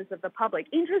members of the public?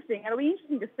 Interesting. It'll be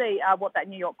interesting to see what that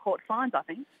New York court finds, I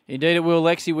think. Indeed it will,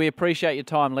 Lexi. We appreciate your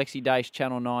time. Lexi Daish,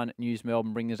 Channel 9 News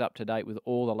Melbourne, bringing us up to date with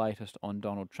all the latest on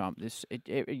Donald Trump.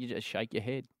 You just shake your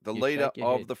head. The leader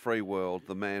of the free world,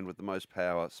 the man with the most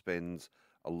power, spends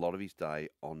a lot of his day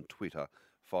on Twitter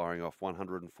firing off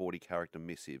 140-character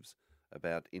missives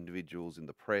about individuals in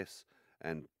the press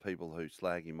and people who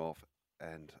slag him off,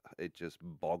 and it just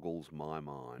boggles my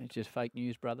mind. It's just fake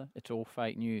news, brother. It's all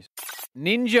fake news.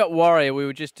 Ninja Warrior, we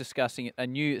were just discussing it, a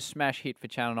new smash hit for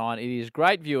Channel 9. It is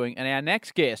great viewing, and our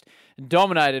next guest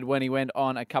dominated when he went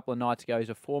on a couple of nights ago. He's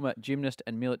a former gymnast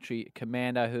and military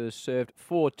commando who has served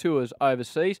 4 tours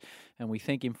overseas, and we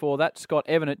thank him for that. Scott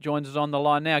Evanett joins us on the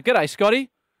line now. G'day, Scotty.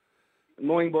 Good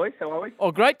morning, boys. How are we?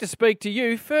 Oh, great to speak to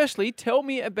you. Firstly, tell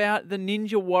me about the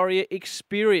Ninja Warrior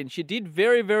experience. You did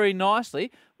very, very nicely.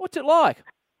 What's it like?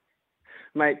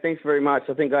 Mate, thanks very much.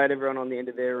 I think I had everyone on the end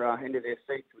of their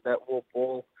seats with that warp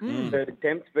ball third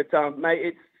attempt. But, mate,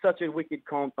 it's such a wicked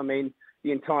comp. I mean,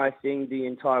 the entire thing, the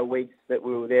entire weeks that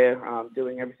we were there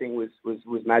doing everything was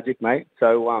magic, mate.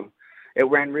 So it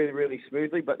ran really, really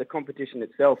smoothly. But the competition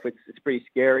itself, it's pretty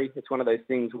scary. It's one of those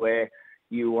things where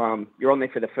you're on there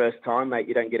for the first time, mate.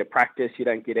 You don't get a practice. You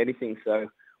don't get anything. So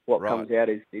what comes out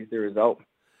is the result.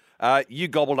 You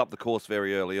gobbled up the course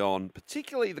very early on,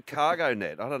 particularly the cargo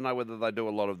net. I don't know whether they do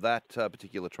a lot of that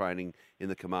particular training in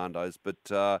the commandos,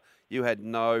 but you had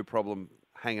no problem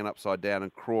hanging upside down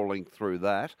and crawling through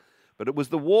that. But it was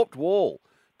the warped wall.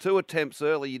 2 attempts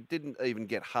early, you didn't even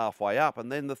get halfway up.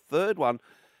 And then the third one,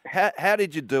 how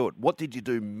did you do it? What did you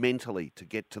do mentally to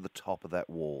get to the top of that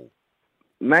wall?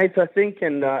 Mates, I think,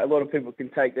 and a lot of people can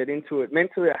take that into it.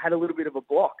 Mentally, I had a little bit of a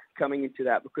block coming into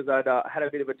that because I'd had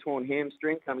a bit of a torn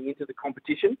hamstring coming into the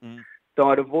competition. So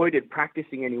I'd avoided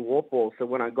practicing any warp wall. So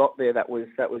when I got there, that was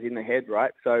in the head,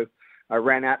 right? So I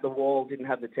ran out the wall, didn't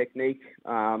have the technique,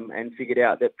 and figured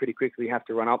out that pretty quickly you have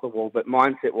to run up the wall. But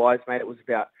mindset-wise, mate, it was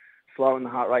about slowing the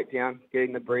heart rate down,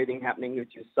 getting the breathing happening,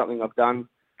 which is something I've done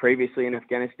previously in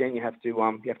Afghanistan. You have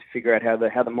to figure out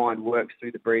how the mind works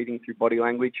through the breathing, through body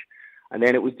language. And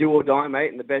then it was do or die,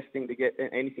 mate. And the best thing to get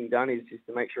anything done is just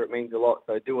to make sure it means a lot.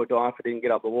 So do or die. If I didn't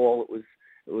get up the wall, it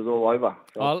was all over.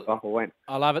 So off I went.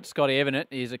 I love it. Scotty Evanet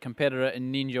is a competitor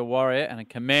and Ninja Warrior and a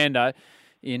commando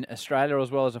in Australia,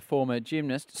 as well as a former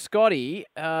gymnast. Scotty,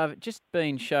 just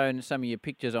been shown some of your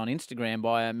pictures on Instagram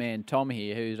by our man Tom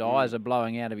here, whose eyes are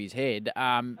blowing out of his head.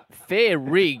 Fair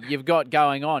rig you've got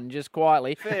going on, just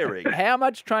quietly. Fair rig. How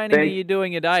much training are you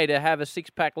doing a day to have a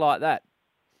six-pack like that?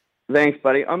 Thanks,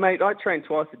 buddy. Mate, I train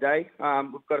twice a day.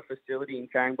 We've got a facility in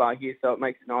Caringbah here, so it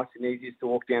makes it nice and easy to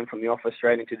walk down from the office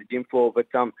straight into the gym floor. But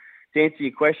to answer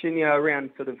your question,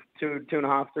 around sort of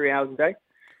 2.5, 3 hours a day.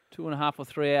 2.5 or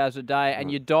 3 hours a day.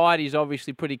 And your diet is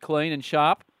obviously pretty clean and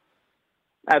sharp?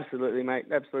 Absolutely, mate.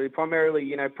 Absolutely.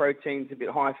 Primarily, protein's a bit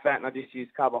high fat, and I just use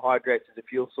carbohydrates as a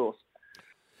fuel source.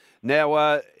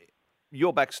 Now,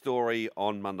 your backstory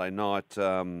on Monday night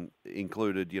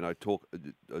included,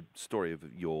 a story of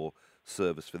your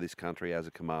service for this country as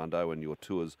a commando and your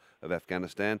tours of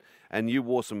Afghanistan, and you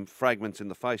wore some fragments in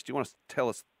the face. Do you want to tell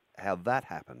us how that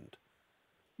happened?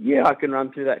 Yeah, I can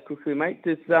run through that quickly, mate.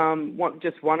 Just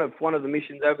one of the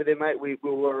missions over there, mate. We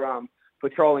were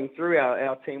patrolling through.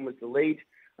 Our team was the lead.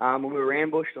 We were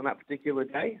ambushed on that particular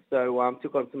day, so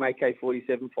took on some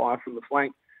AK-47 fire from the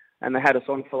flank. And they had us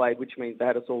enfilade, which means they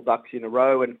had us all ducks in a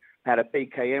row, and had a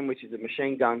PKM, which is a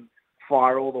machine gun,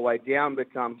 fire all the way down. But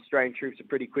Australian troops are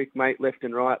pretty quick, mate. Left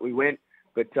and right we went.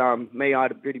 But I had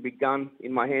a pretty big gun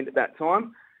in my hand at that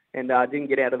time, and didn't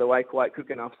get out of the way quite quick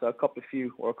enough. So I copped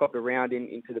a round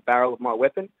into the barrel of my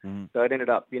weapon. So it ended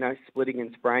up, splitting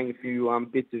and spraying a few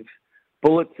bits of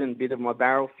bullets and bit of my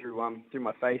barrel through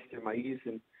my face, through my ears,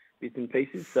 and bits and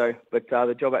pieces. So, but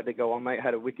the job had to go on, mate.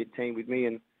 Had a wicked team with me,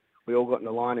 and we all got in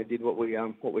the line and did what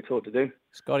we're taught to do.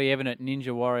 Scotty Evanet,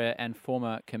 Ninja Warrior and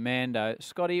former commando.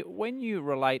 Scotty, when you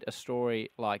relate a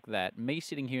story like that, me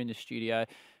sitting here in the studio,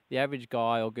 the average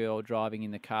guy or girl driving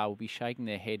in the car will be shaking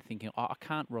their head thinking, I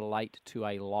can't relate to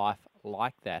a life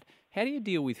like that. How do you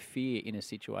deal with fear in a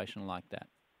situation like that?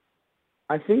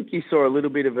 I think you saw a little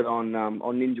bit of it on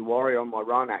Ninja Warrior on my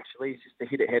run, actually. It's just to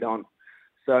hit it head on.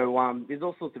 So there's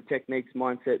all sorts of techniques,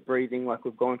 mindset, breathing, like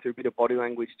we've gone through a bit of body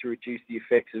language to reduce the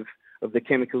effects of the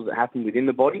chemicals that happen within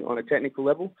the body on a technical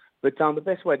level. But the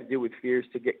best way to deal with fear is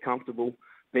to get comfortable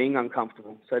being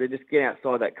uncomfortable. So to just get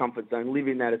outside that comfort zone, live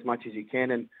in that as much as you can,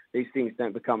 and these things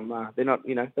don't become, they don't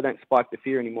spike the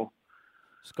fear anymore.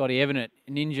 Scotty Evanet,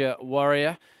 Ninja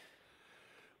Warrior.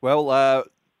 Well,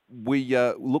 we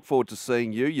look forward to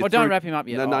seeing you. Don't wrap him up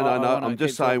yet. No. I'm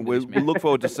just saying we look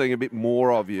forward to seeing a bit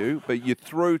more of you. But you've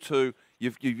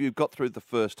got through the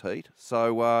first heat.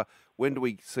 So when do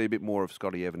we see a bit more of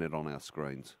Scotty Evanet on our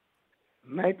screens?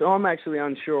 Mate, I'm actually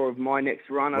unsure of my next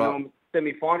run. Right. I know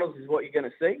semi-finals is what you're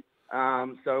going to see.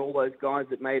 So all those guys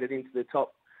that made it into the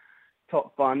top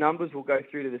numbers will go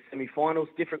through to the semi-finals.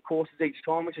 Different courses each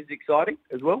time, which is exciting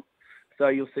as well. So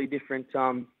you'll see different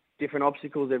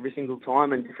obstacles every single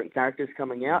time and different characters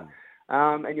coming out.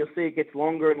 And you'll see it gets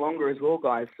longer and longer as well,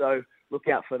 guys. So look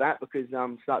out for that because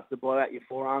it starts to blow out your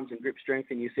forearms and grip strength,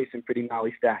 and you see some pretty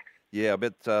gnarly stacks. Yeah, I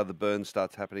bet the burn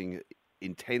starts happening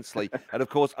intensely. And, of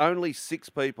course, only 6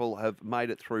 people have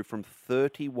made it through from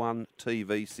 31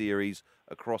 TV series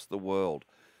across the world.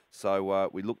 So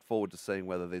we look forward to seeing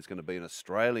whether there's going to be an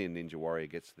Australian Ninja Warrior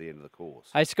gets to the end of the course.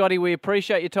 Hey, Scotty, we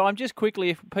appreciate your time. Just quickly,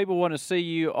 if people want to see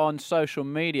you on social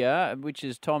media, which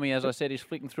is Tommy, as I said, is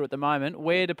flicking through at the moment,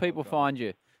 where do people find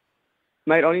you?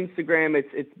 Mate, on Instagram,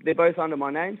 they're both under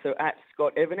my name, so at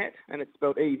Scott Evanet, and it's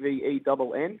spelled EVENNETT.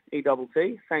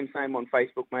 Same on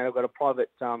Facebook, mate. I've got a private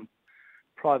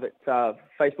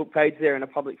Facebook page there and a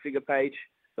public figure page.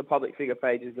 The public figure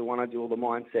page is the one I do all the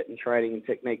mindset and training and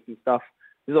techniques and stuff.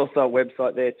 There's also a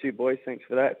website there too, boys. Thanks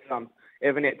for that.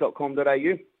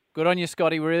 evanet.com.au. Good on you,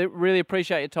 Scotty. We really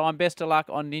appreciate your time. Best of luck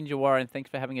on Ninja Warrior, and thanks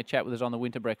for having a chat with us on the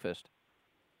Winter Breakfast.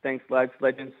 Thanks, lads.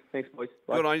 Legends. Thanks, boys.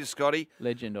 Bye. Good on you, Scotty.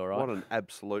 Legend, all right. What an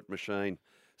absolute machine.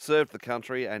 Served the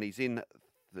country, and he's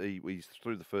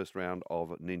through the first round of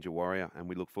Ninja Warrior, and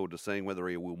we look forward to seeing whether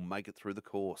he will make it through the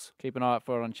course. Keep an eye out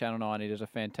for it on Channel 9. It is a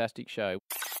fantastic show.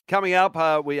 Coming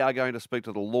up, we are going to speak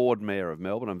to the Lord Mayor of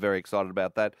Melbourne. I'm very excited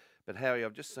about that. But Howie,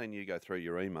 I've just seen you go through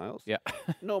your emails. Yeah.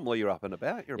 Normally you're up and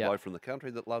about. You're a bloke from the country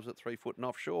that loves it 3 foot and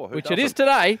offshore. Who Which it is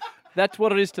today. That's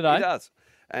what it is today. He does.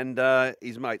 And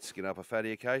his mates skin up a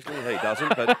fatty occasionally. He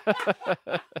doesn't, but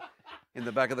in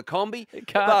the back of the combi.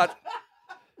 But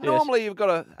normally you've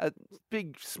got a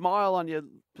big smile on your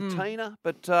patina,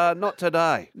 but not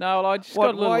today. No, well, I just got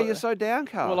a little... Why are you so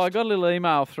downcast? Well, I got a little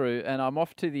email through, and I'm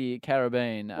off to the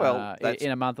Caribbean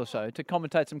in a month or so to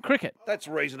commentate some cricket. That's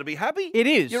reason to be happy. It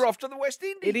is. You're off to the West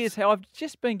Indies. It is. How I've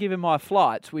just been given my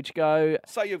flights, which go...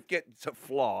 So you get to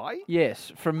fly?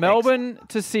 Yes, from Melbourne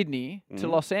to Sydney, to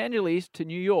Los Angeles, to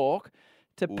New York,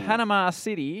 to Panama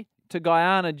City, to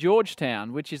Guyana,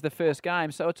 Georgetown, which is the first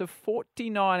game. So it's a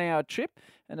 49-hour trip,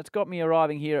 and it's got me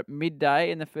arriving here at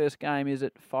midday, and the first game is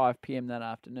at 5 p.m. that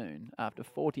afternoon, after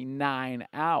 49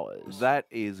 hours. That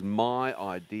is my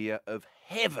idea of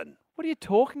heaven. What are you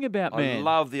talking about, man? I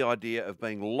love the idea of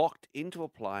being locked into a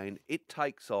plane. It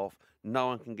takes off. No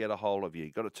one can get a hold of you.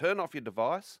 You've got to turn off your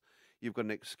device. You've got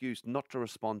an excuse not to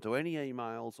respond to any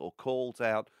emails or calls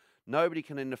out. Nobody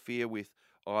can interfere with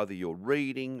either your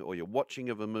reading or your watching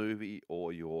of a movie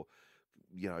or your,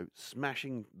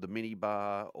 smashing the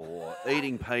minibar or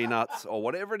eating peanuts or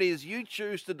whatever it is you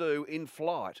choose to do in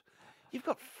flight. You've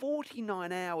got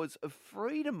 49 hours of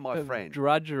freedom, my friend.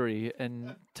 Drudgery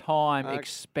and time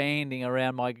expanding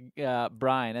around my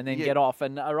brain, and then get off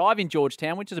and arrive in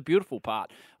Georgetown, which is a beautiful part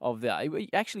of the...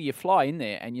 Actually, you fly in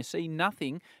there and you see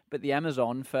nothing but the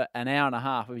Amazon for an hour and a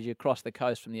half as you cross the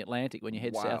coast from the Atlantic when you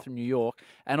head south from New York.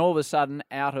 And all of a sudden,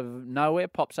 out of nowhere,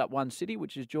 pops up one city,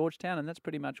 which is Georgetown, and that's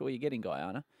pretty much all you get in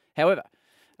Guyana. However,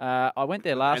 I went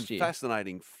there last year.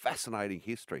 Fascinating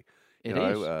history. It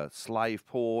is. Slave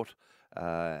port...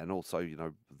 and also,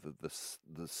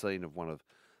 the scene of one of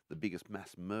the biggest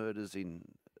mass murders in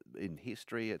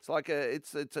history. It's like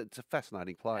it's a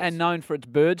fascinating place, and known for its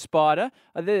bird spider.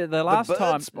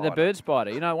 The bird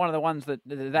spider. One of the ones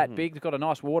that big. It's got a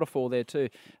nice waterfall there too.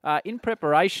 In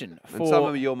preparation for... And some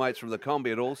of your mates from the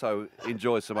combi would also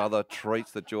enjoy some other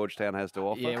treats that Georgetown has to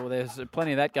offer. Yeah, well, there's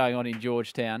plenty of that going on in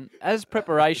Georgetown. As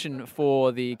preparation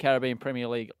for the Caribbean Premier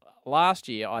League last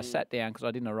year, I sat down because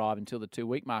I didn't arrive until the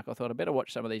 2-week mark. I thought I better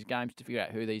watch some of these games to figure out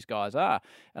who these guys are.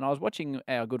 And I was watching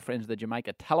our good friends, the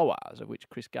Jamaica Talawars, of which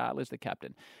Chris Gale is the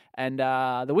captain. And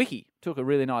the wiki took a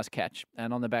really nice catch.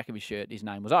 And on the back of his shirt, his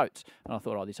name was Oates. And I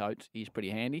thought, this Oates, he's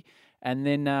pretty handy. And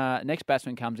then next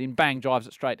batsman comes in, bang, drives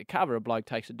it straight to cover. A bloke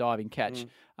takes a diving catch.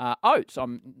 Oates,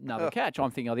 another catch. I'm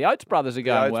thinking, the Oates brothers are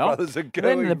going well. The Oates brothers are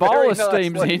going Then the bowler very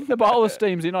steams nicely. in. The bowler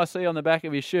steams in. I see on the back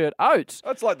of his shirt, Oates.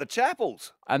 That's like the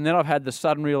Chapels. And then I've had the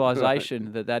sudden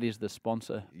realisation that is the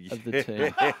sponsor of the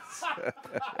team.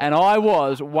 And I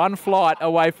was one flight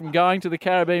away from going to the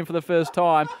Caribbean for the first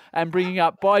time and bringing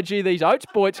up, by gee, these Oates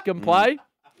boys can play,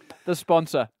 the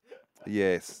sponsor.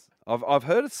 Yes. I've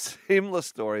heard a similar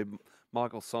story.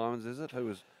 Michael Simons, is it,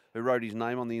 who wrote his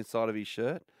name on the inside of his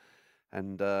shirt?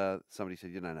 And somebody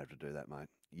said, you don't have to do that, mate.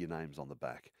 Your name's on the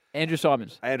back. Andrew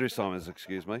Simons. Andrew Simons,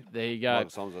 excuse me. There you go. Michael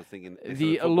Simons, I was thinking.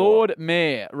 The Lord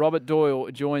Mayor, Robert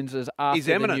Doyle, joins us after His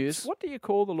the Eminence. news. What do you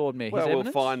call the Lord Mayor? Well, His we'll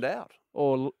Eminence? find out.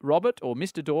 Or Robert, or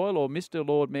Mr. Doyle, or Mr.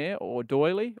 Lord Mayor, or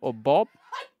Doyley, or Bob?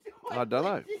 I don't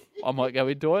know. I might go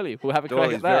with Doyley. We'll have a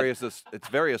crack at that. It's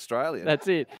very Australian. That's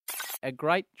it. A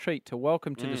great treat to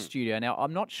welcome to the studio. Now,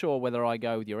 I'm not sure whether I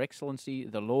go with Your Excellency,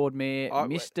 the Lord Mayor,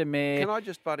 Mr. Mayor. Can I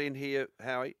just butt in here,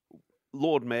 Howie?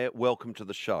 Lord Mayor, welcome to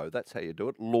the show. That's how you do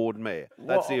it. Lord Mayor.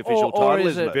 That's the official title,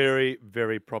 isn't it? Very,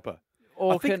 very proper.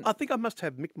 Or I think I must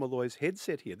have Mick Malloy's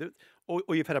headset here, or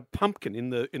you've had a pumpkin in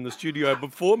the studio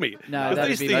before me. No,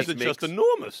 these things are just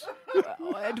enormous.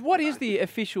 What is the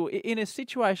official in a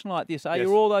situation like this? Are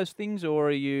you all those things, or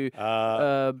are you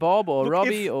Bob or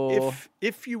Robbie or?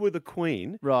 If you were the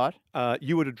Queen, right,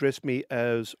 you would address me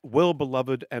as well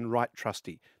beloved and right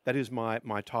trusty. That is my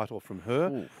title from her.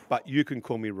 Oof. But you can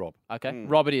call me Rob. Okay,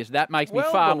 Rob it is. That makes me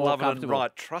far more comfortable. And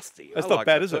right trusty. That's not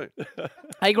bad, is it?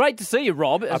 Hey, great to see you,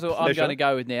 Rob. As I'm pleasure. going to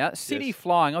go with now. City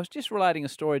flying. I was just relating a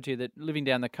story to you that living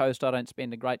down the coast, I don't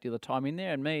spend a great deal of time in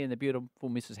there. And me and the beautiful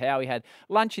Mrs. Howie had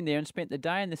lunch in there and spent the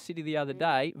day in the city the other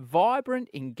day. Vibrant,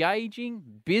 engaging,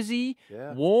 busy,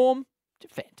 warm.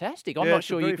 Fantastic. I'm Yeah, not it's a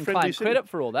sure you very can friendly claim city. credit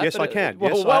for all that. Yes, but I can.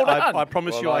 Well, Yes, well done. I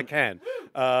promise Well you I done.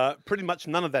 can. Pretty much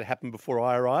none of that happened before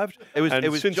I arrived. It was And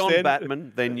since John then,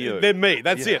 Batman, then you. Then me.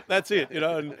 That's Yeah. it. That's it.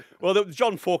 And well, there was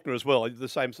John Faulkner as well, the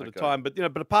same sort of time. But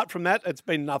but apart from that, it's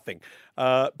been nothing.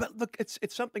 But look,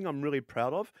 it's something I'm really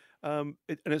proud of. And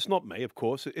it's not me, of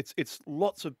course. It's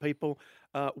lots of people.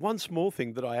 One small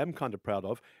thing that I am kind of proud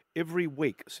of. Every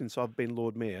week since I've been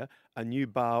Lord Mayor, a new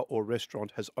bar or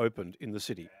restaurant has opened in the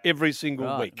city. Every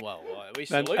single week. Well, we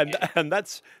salute you. And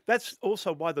that's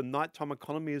also why the nighttime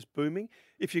economy is booming.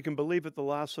 If you can believe it, the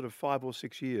last sort of 5 or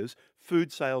 6 years,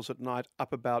 food sales at night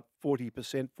up about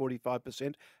 40%,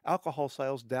 45%, alcohol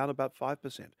sales down about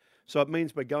 5%. So it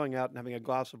means we're going out and having a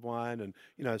glass of wine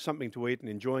and, something to eat and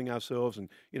enjoying ourselves and,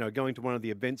 going to one of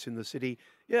the events in the city.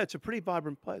 Yeah, it's a pretty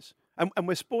vibrant place. And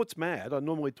we're sports mad. I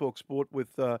normally talk sport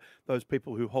with those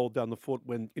people who hold down the fort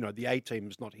when, the A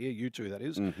team's not here, you two, that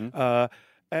is. Mhm.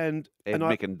 And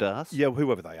Mick and Das. Yeah,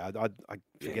 whoever they are. I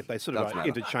forget. They sort of doesn't are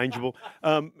matter. interchangeable.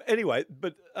 Anyway,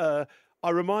 but I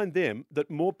remind them that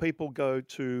more people go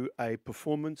to a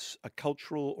performance, a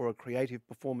cultural or a creative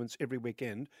performance every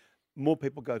weekend. More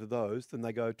people go to those than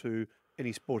they go to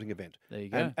any sporting event. There you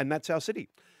go. And that's our city.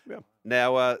 Yeah.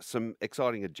 Now, some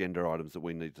exciting agenda items that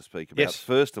we need to speak about. Yes.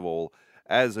 First of all,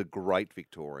 as a great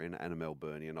Victorian and a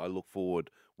Melburnian, I look forward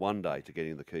one day to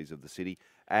getting the keys of the city.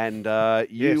 And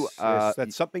Yes,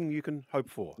 that's something you can hope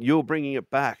for. You're bringing it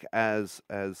back as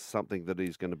something that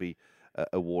is going to be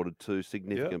awarded to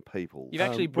significant people. You've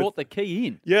actually brought the key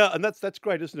in. Yeah, and that's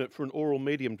great, isn't it, for an oral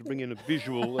medium to bring in a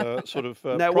visual sort of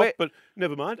Now, prop, but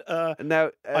never mind.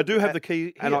 Now, I do have the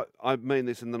key and here. I mean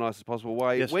this in the nicest possible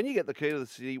way. Yes. When you get the key to the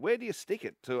city, where do you stick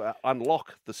it to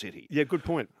unlock the city? Yeah, good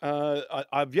point.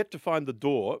 I've yet to find the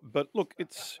door, but look,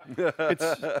 it's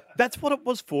that's what it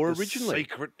was for The originally.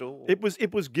 secret door. It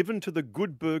was given to the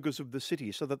good burghers of the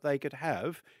city so that they could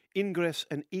have ingress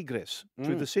and egress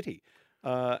to the city.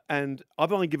 And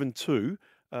I've only given 2.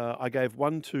 I gave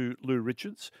one to Lou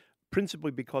Richards,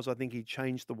 principally because I think he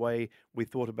changed the way we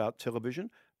thought about television,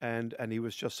 and he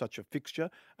was just such a fixture.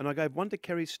 And I gave one to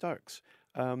Kerry Stokes,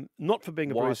 not for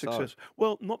being a Why very so? successful.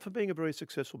 Well, not for being a very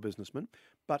successful businessman,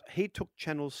 but he took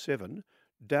Channel 7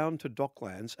 down to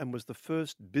Docklands and was the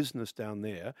first business down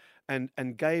there and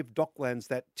gave Docklands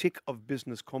that tick of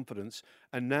business confidence.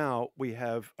 And now we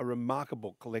have a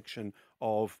remarkable collection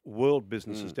of world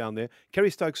businesses down there.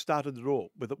 Kerry Stokes started it all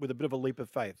with a bit of a leap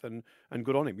of faith and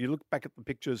good on him. You look back at the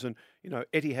pictures and,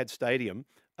 Etihad Stadium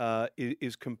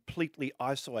is completely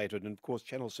isolated. And of course,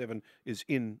 Channel 7 is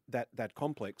in that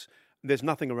complex. There's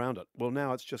nothing around it. Well,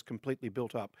 now it's just completely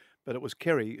built up. But it was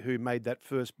Kerry who made that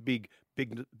first big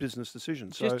business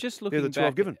decision. So just they're looking the 2 back,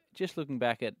 I've given. Just looking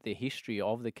back at the history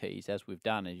of the keys, as we've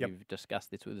done, as you've discussed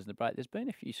this with us in the break, there's been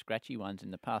a few scratchy ones in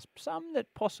the past. Some that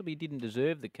possibly didn't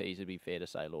deserve the keys, it'd be fair to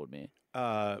say, Lord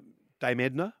Mayor. Dame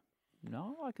Edna.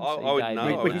 No, I can I see would Dame know.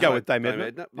 Edna. We can go with Dame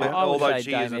Edna. I would Although say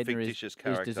she Dame is a Edna fictitious is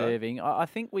character. deserving. I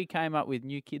think we came up with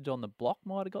New Kids on the Block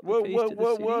might have got the Whoa, keys whoa, to the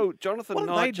whoa, city. whoa. Jonathan What are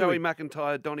Knight, they Joey doing?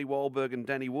 McIntyre, Donnie Wahlberg and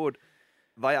Danny Wood,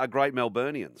 they are great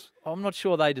Melburnians. I'm not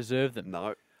sure they deserve them.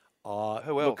 No.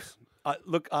 Who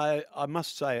Look, else? I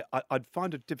must say, I'd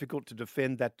find it difficult to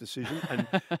defend that decision. And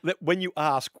when you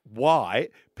ask why,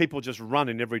 people just run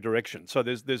in every direction. So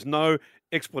there's no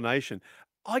explanation.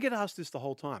 I get asked this the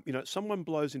whole time. Someone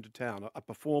blows into town, a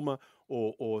performer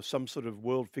or some sort of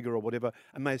world figure or whatever,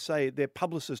 and they say their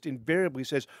publicist invariably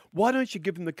says, "Why don't you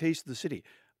give them the keys to the city?"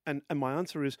 And my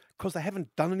answer is because they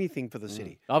haven't done anything for the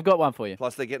city. I've got one for you.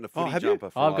 Plus, they're getting a footy have you? jumper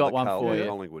from I've got either one Carlton for or you.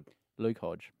 Collingwood. Luke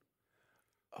Hodge.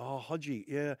 Oh, Hodgie,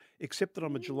 yeah. Except that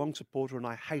I'm a Geelong supporter and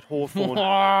I hate Hawthorn with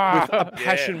a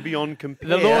passion beyond compare.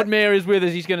 The Lord Mayor is with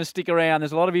us. He's going to stick around.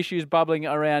 There's a lot of issues bubbling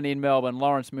around in Melbourne.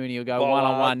 Lawrence Mooney will go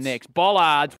one-on-one next.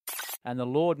 Bollards. And the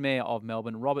Lord Mayor of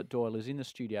Melbourne, Robert Doyle, is in the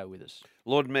studio with us.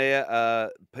 Lord Mayor,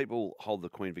 people hold the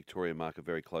Queen Victoria market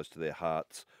very close to their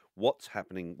hearts. What's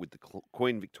happening with the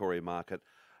Queen Victoria market?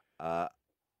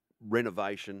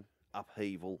 Renovation,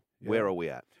 upheaval, where are we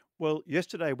at? Well,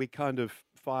 yesterday we kind of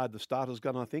fired the starter's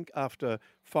gun, I think, after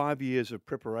 5 years of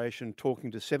preparation,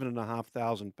 talking to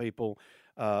 7,500 people,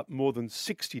 more than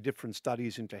 60 different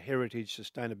studies into heritage,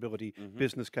 sustainability,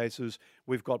 business cases.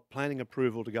 We've got planning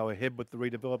approval to go ahead with the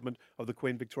redevelopment of the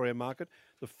Queen Victoria market.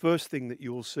 The first thing that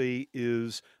you will see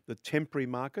is the temporary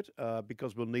market,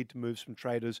 because we'll need to move some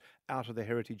traders out of the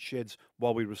heritage sheds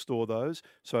while we restore those.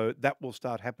 So that will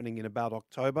start happening in about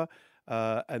October.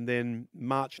 And then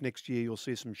March next year, you'll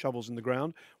see some shovels in the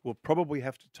ground. We'll probably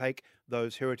have to take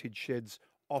those heritage sheds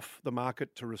off the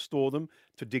market to restore them,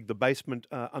 to dig the basement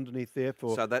underneath there.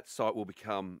 So that site will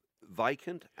become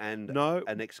vacant and No.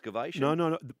 an excavation?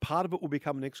 No. Part of it will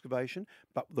become an excavation,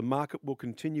 but the market will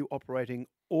continue operating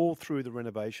all through the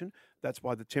renovation. That's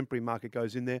why the temporary market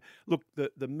goes in there. Look,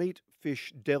 the meat,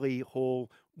 fish, deli hall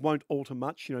won't alter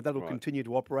much. That'll Right. continue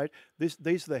to operate. These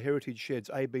are the heritage sheds,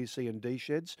 A, B, C, and D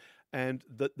sheds. And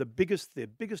the biggest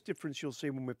difference you'll see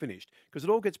when we're finished, because it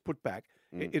all gets put back.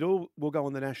 It all will go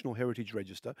on the National Heritage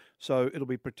Register, so it'll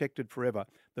be protected forever.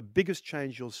 The biggest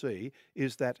change you'll see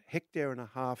is that 1.5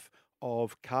 hectares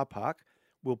of car park.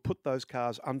 We'll put those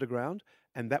cars underground,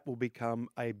 and that will become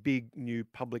a big new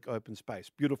public open space,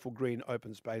 beautiful green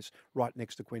open space right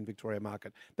next to Queen Victoria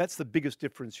Market. That's the biggest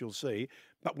difference you'll see,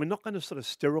 but we're not going to sort of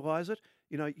sterilise it.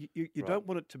 You don't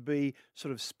want it to be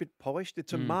sort of spit polished.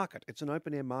 It's a market. It's an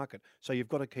open air market, so you've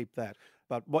got to keep that.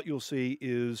 But what you'll see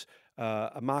is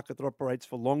a market that operates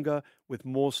for longer with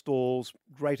more stalls,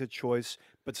 greater choice,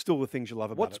 but still the things you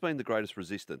love about What's it. been the greatest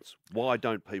resistance? Why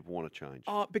don't people want to change?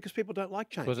 Because people don't like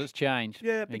change. Because it's changed.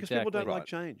 Yeah, because people don't Exactly. like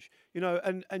change.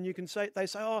 And you can they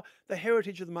say, oh, the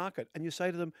heritage of the market. And you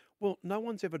say to them, well, no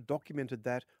one's ever documented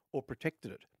that or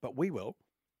protected it, but we will.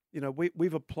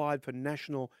 We've applied for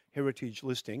national heritage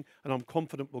listing, and I'm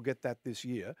confident we'll get that this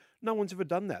year. No one's ever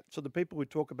done that. So the people who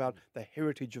talk about the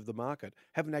heritage of the market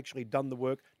haven't actually done the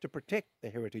work to protect the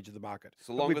heritage of the market.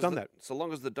 But we've done that. So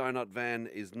long as the donut van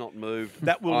is not moved,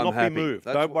 That will I'm not happy. be moved.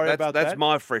 That's, Don't worry about that. That's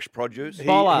my fresh produce. He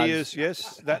is,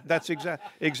 yes. That's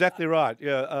exactly right.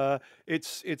 Yeah,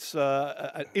 it's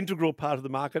an integral part of the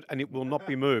market, and it will not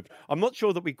be moved. I'm not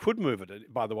sure that we could move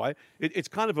it. By the way, it's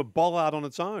kind of a bollard on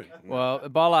its own. Well,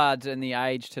 bollards and the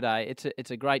age today,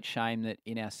 it's a great shame that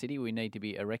in our city we need to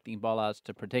be erecting bollards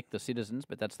to protect the citizens,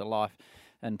 but that's the life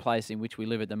and place in which we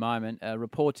live at the moment.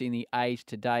 Reports in the Age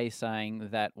today saying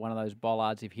that one of those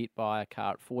bollards, if hit by a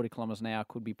car at 40 kilometres an hour,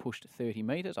 could be pushed 30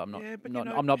 metres. I'm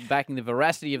not backing the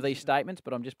veracity of these statements,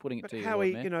 but I'm just putting it to you.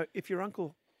 Howie, Lord Mayor. if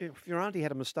your auntie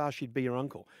had a moustache, she'd be your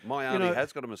uncle. My auntie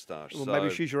has got a moustache. Well, so maybe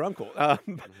she's your uncle.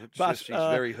 But she's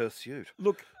very hirsute.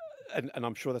 Look. And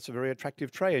I'm sure that's a very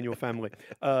attractive trait in your family.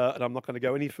 And I'm not going to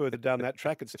go any further down that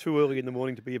track. It's too early in the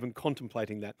morning to be even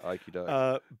contemplating that. Okie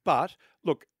doke. But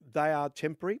look, they are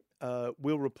temporary.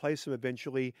 We'll replace them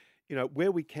eventually.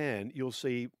 Where we can, you'll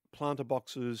see planter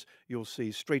boxes, you'll see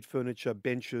street furniture,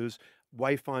 benches,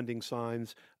 wayfinding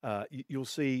signs. You'll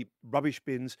see rubbish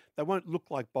bins. They won't look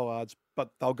like bollards,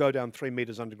 but they'll go down 3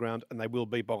 metres underground and they will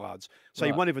be bollards. So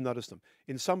you Right. won't even notice them.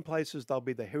 In some places, they'll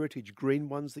be the heritage green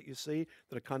ones that you see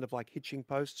that are kind of like hitching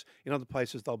posts. In other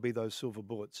places, they'll be those silver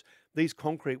bullets. These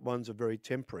concrete ones are very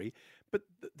temporary. But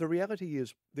the reality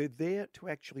is they're there to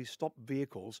actually stop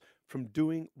vehicles from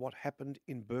doing what happened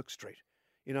in Burke Street.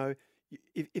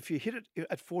 If you hit it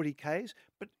at 40 Ks,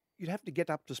 but you'd have to get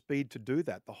up to speed to do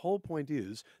that. The whole point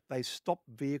is they stop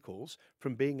vehicles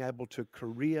from being able to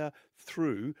career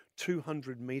through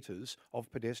 200 metres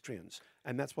of pedestrians,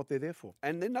 and that's what they're there for.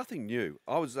 And they're nothing new.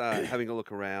 I was having a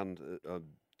look around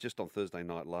just on Thursday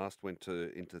night last, went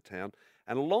into town,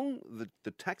 and along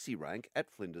the taxi rank at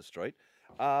Flinders Street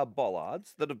are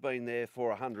bollards that have been there for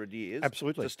 100 years.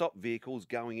 Absolutely. To stop vehicles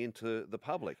going into the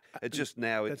public. It's just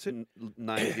now it's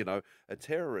named, a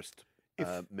terrorist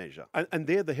measure. And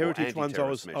they're the heritage ones I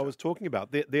anti-terrorist was talking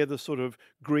about. They're the sort of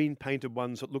green painted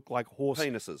ones that look like horse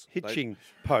penises. hitching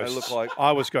They posts. look like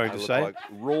I was going they to look say. like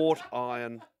wrought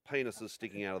iron penises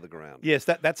sticking out of the ground. Yes,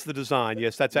 that's the design.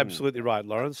 Yes, that's absolutely right,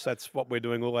 Lawrence. That's what we're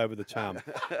doing all over the town.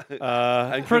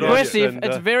 And Progressive.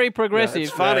 It's very progressive.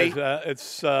 It's funny.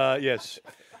 Yes.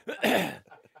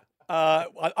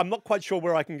 I'm not quite sure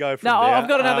where I can go from No, there. I've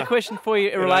got another question for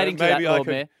you relating to that, Lord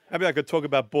Mayor. Maybe I could talk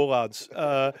about bollards.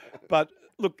 But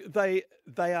look, they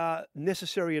are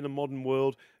necessary in a modern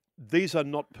world. These are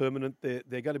not permanent.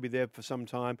 They're going to be there for some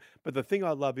time. But the thing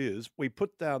I love is we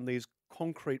put down these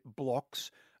concrete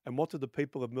blocks, and what do the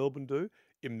people of Melbourne do?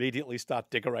 Immediately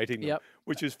start decorating them,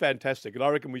 which is fantastic. And I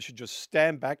reckon we should just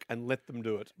stand back and let them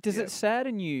do it. Does it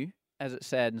sadden you as it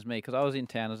saddens me? Because I was in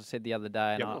town, as I said the other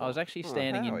day, and I was actually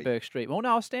standing in Burke Street. Well,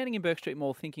 no, I was standing in Burke Street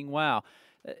Mall thinking, wow,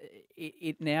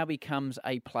 it now becomes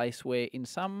a place where in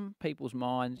some people's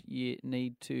minds you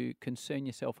need to concern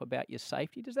yourself about your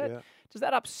safety. Does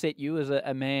that upset you as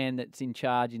a man that's in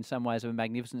charge in some ways of a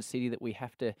magnificent city that we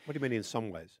have to... What do you mean in some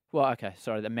ways? Well, okay,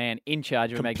 sorry, the man in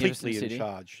charge of a magnificent city. Completely in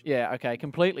charge. Yeah, okay,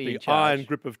 completely in The charge. iron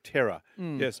grip of terror.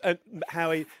 Yes. And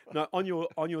Howie, no, on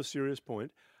your serious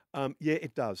point, yeah,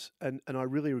 it does. And I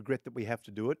really regret that we have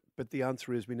to do it. But the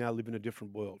answer is we now live in a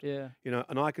different world. Yeah.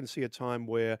 And I can see a time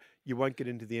where you won't get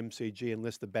into the MCG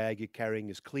unless the bag you're carrying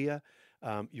is clear.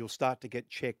 You'll start to get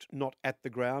checked not at the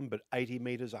ground, but 80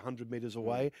 metres, 100 metres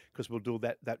away, because we'll do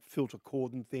that filter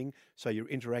cordon thing, so you're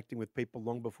interacting with people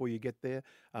long before you get there.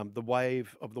 The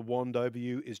wave of the wand over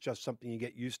you is just something you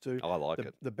get used to. I like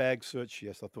it. The bag search,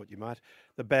 yes, I thought you might.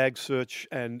 The bag search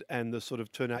and the sort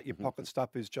of turn out your pocket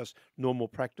stuff is just normal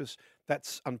practice.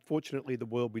 That's unfortunately the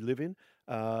world we live in,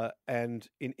 and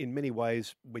in many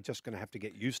ways we're just going to have to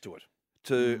get used to it.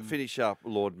 To finish up,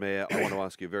 Lord Mayor, I want to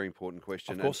ask you a very important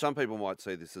question. Of course. And some people might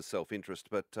see this as self-interest,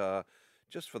 but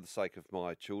just for the sake of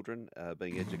my children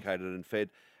being educated and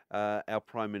fed, our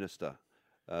Prime Minister,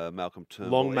 Malcolm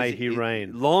Turnbull. Long may he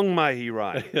reign. Long may he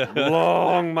reign.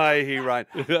 Long may he reign.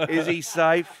 Is he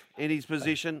safe in his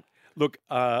position? Look,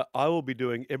 I will be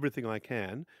doing everything I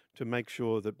can to make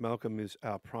sure that Malcolm is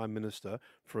our Prime Minister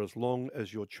for as long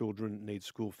as your children need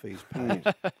school fees paid.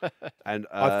 And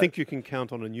I think you can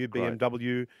count on a new great.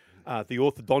 BMW. The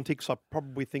orthodontics, I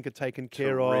probably think, are taken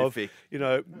care Terrific. of. You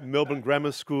know, Melbourne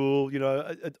Grammar School, you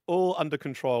know, it's all under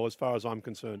control as far as I'm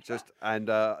concerned.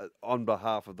 On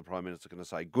behalf of the Prime Minister, going to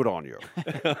say, good on you.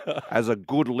 As a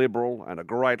good Liberal and a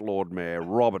great Lord Mayor,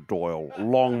 Robert Doyle,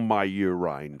 long may you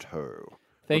reign too.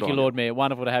 Thank you, Lord Mayor.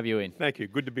 Wonderful to have you in. Thank you.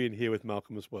 Good to be in here with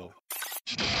Malcolm as well.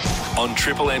 On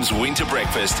Triple M's Winter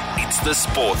Breakfast, it's the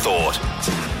Sport Thought.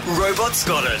 Robots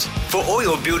got it. For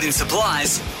oil building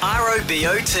supplies,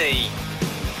 ROBOT.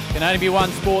 Can only be one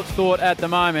sports thought at the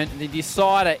moment. The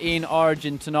decider in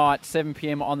Origin tonight, 7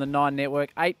 p.m. on the 9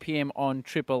 Network, 8 p.m. on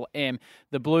Triple M.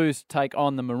 The Blues take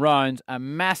on the Maroons. A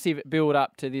massive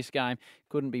build-up to this game.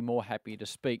 Couldn't be more happy to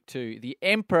speak to the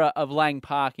Emperor of Lang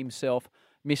Park himself,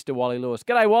 Mr. Wally Lewis.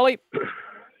 G'day, Wally.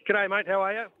 G'day, mate. How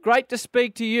are you? Great to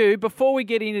speak to you. Before we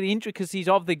get into the intricacies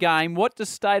of the game, what does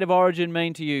State of Origin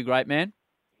mean to you, great man?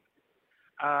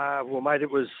 Well, mate, it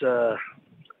was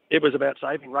about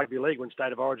saving rugby league when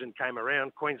State of Origin came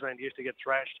around. Queensland used to get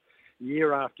thrashed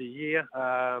year after year.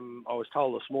 I was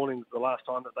told this morning that the last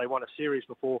time that they won a series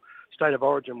before State of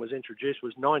Origin was introduced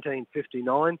was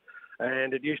 1959.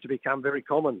 And it used to become very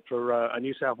common for a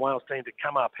New South Wales team to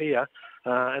come up here,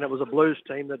 and it was a Blues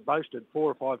team that boasted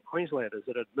 4 or 5 Queenslanders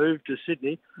that had moved to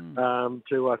Sydney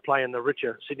to play in the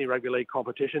richer Sydney Rugby League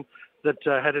competition that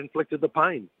had inflicted the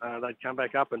pain. They'd come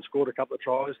back up and scored a couple of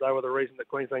tries. They were the reason that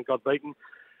Queensland got beaten.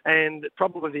 And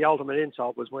probably the ultimate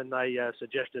insult was when they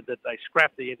suggested that they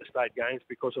scrap the interstate games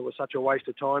because it was such a waste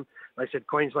of time. They said,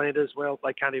 Queenslanders, well,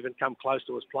 they can't even come close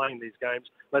to us playing these games.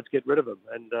 Let's get rid of them.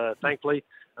 And thankfully,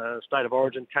 State of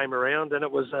Origin came around, and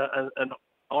it was an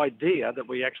idea that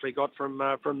we actually got from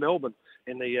Melbourne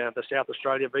in the South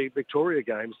Australia v Victoria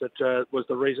games that was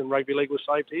the reason rugby league was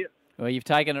saved here. Well, you've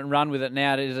taken it and run with it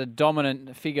now. It is a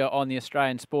dominant figure on the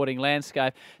Australian sporting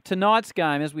landscape. Tonight's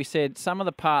game, as we said, some of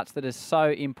the parts that are so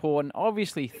important.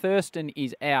 Obviously, Thurston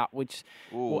is out, which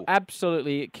will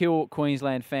absolutely kill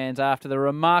Queensland fans after the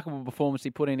remarkable performance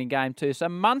he put in Game 2. So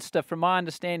Munster, from my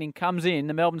understanding, comes in,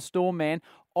 the Melbourne Storm man,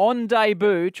 on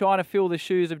debut, trying to fill the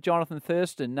shoes of Jonathan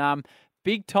Thurston.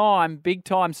 Big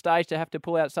time stage to have to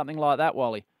pull out something like that,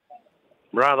 Wally.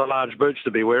 Rather large boots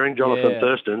to be wearing, Jonathan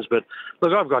Thurston's. But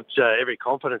look, I've got every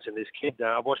confidence in this kid.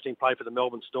 I've watched him play for the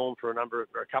Melbourne Storm for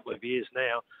a couple of years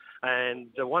now, and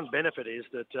the one benefit is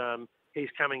that he's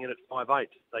coming in at 5'8".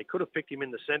 They could have picked him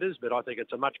in the centres, but I think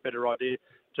it's a much better idea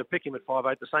to pick him at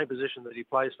 5'8", the same position that he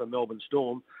plays for Melbourne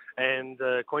Storm. And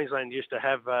Queensland used to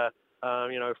have 4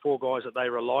 guys that they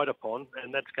relied upon,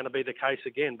 and that's going to be the case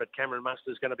again. But Cameron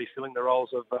Munster's going to be filling the roles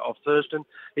of Thurston.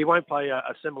 He won't play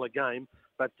a similar game,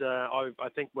 but I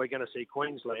think we're going to see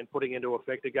Queensland putting into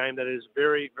effect a game that is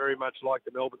very, very much like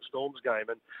the Melbourne Storm's game,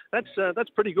 and that's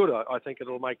pretty good. I think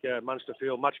it'll make Munster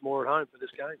feel much more at home for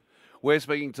this game. We're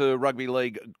speaking to Rugby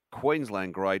League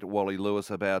Queensland great Wally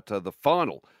Lewis about the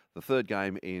final, the third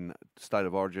game in State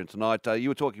of Origin tonight. You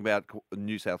were talking about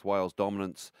New South Wales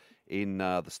dominance in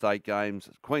the state games.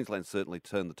 Queensland certainly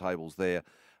turned the tables there.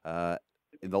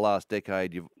 In the last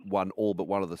decade, you've won all but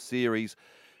one of the series.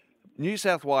 New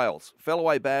South Wales fell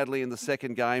away badly in the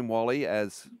second game, Wally,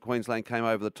 as Queensland came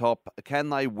over the top. Can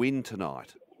they win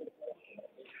tonight?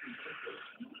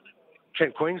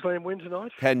 Can Queensland win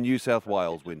tonight? Can New South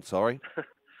Wales win, sorry?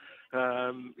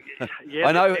 Yeah,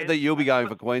 I know that you'll be going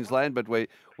for Queensland, but we're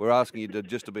asking you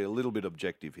to be a little bit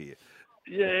objective here.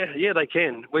 Yeah, they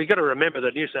can. We've got to remember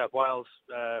that New South Wales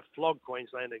flogged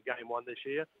Queensland in Game 1 this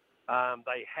year.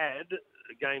 They had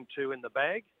Game 2 in the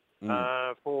bag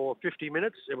for 50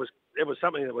 minutes. It was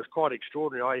something that was quite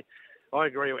extraordinary. I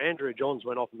agree. Andrew Johns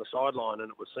went off on the sideline, and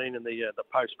it was seen in the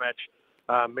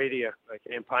post-match media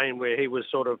campaign where he was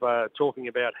sort of talking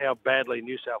about how badly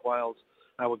New South Wales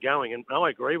were going. And I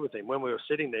agree with him. When we were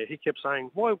sitting there, he kept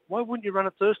saying, why wouldn't you run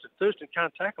at Thurston? Thurston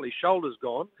can't tackle. His shoulder's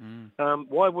gone.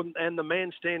 Why wouldn't? And the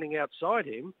man standing outside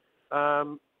him,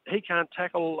 he can't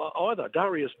tackle either,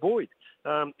 Darius Boyd.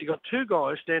 You've got two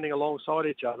guys standing alongside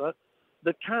each other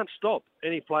that can't stop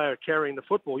any player carrying the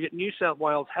football, yet New South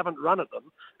Wales haven't run at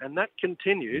them, and that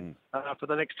continued for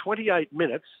the next 28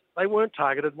 minutes. They weren't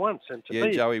targeted once. And to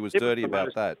me, Joey was dirty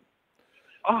about that.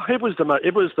 Oh, it was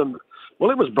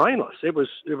brainless. It was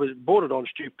bordered on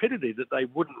stupidity that they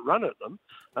wouldn't run at them.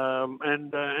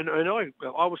 And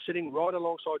I was sitting right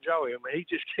alongside Joey, and he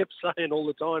just kept saying all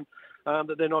the time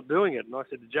that they're not doing it. And I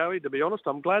said to Joey, to be honest,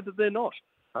 I'm glad that they're not.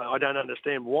 I don't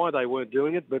understand why they weren't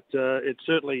doing it, but it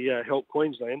certainly helped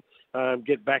Queensland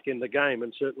get back in the game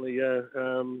and certainly,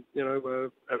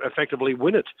 effectively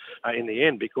win it in the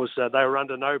end, because they were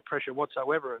under no pressure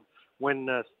whatsoever. And when,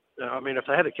 if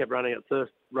they had kept running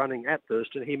at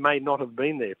Thurston, he may not have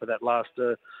been there for that last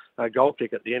goal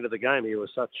kick at the end of the game. He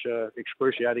was such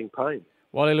excruciating pain.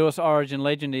 Wally Lewis, Origin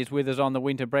legend, is with us on the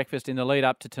Winter Breakfast in the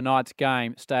lead-up to tonight's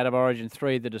game. State of Origin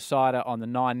 3, the decider on the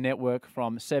 9 network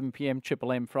from 7pm,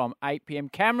 Triple M from 8pm.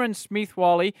 Cameron Smith,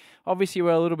 Wally, obviously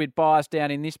we're a little bit biased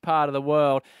down in this part of the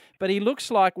world, but he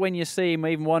looks like, when you see him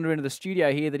even wander into the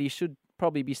studio here, that he should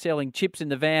probably be selling chips in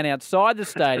the van outside the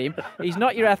stadium. He's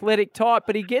not your athletic type,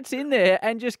 but he gets in there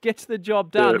and just gets the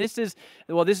job done. Yeah. This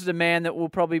is a man that will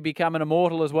probably become an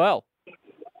immortal as well.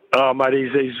 Oh, mate,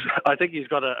 I think he's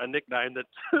got a nickname that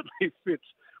certainly fits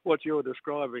what you're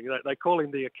describing. They call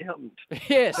him the accountant.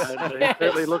 Yes. And he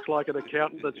certainly looks like an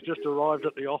accountant that's just arrived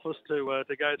at the office to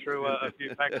go through a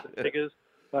few facts and figures.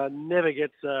 Never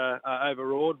gets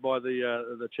overawed by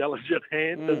the challenge at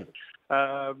hand. And,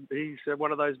 he's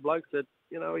one of those blokes that,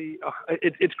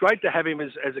 it's great to have him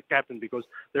as a captain, because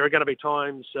there are going to be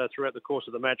times throughout the course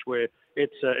of the match where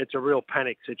it's a real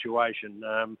panic situation.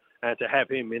 And to have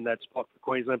him in that spot for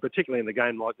Queensland, particularly in a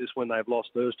game like this when they've lost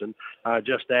Thurston,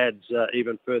 just adds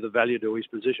even further value to his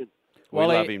position. We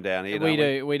love him down here, we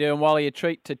do. And Wally, a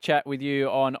treat to chat with you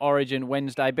on Origin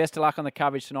Wednesday. Best of luck on the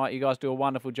coverage tonight. You guys do a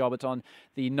wonderful job. It's on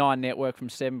the 9 network from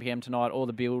 7pm tonight, all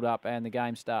the build-up, and the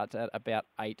game starts at about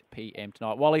 8pm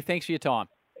tonight. Wally, thanks for your time.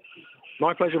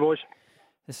 My pleasure, boys.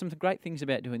 There's some great things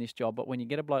about doing this job, but when you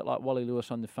get a bloke like Wally Lewis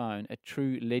on the phone, a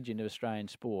true legend of Australian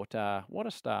sport, what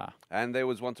a star. And there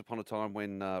was once upon a time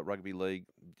when rugby league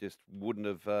just wouldn't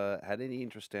have had any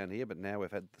interest down here, but now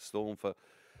we've had the Storm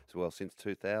since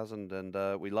 2000,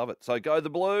 and we love it. So go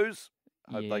the Blues.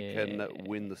 Hope they can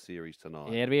win the series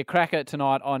tonight. Yeah, it'll be a cracker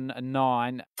tonight on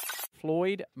 9.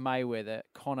 Floyd Mayweather,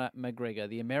 Conor McGregor.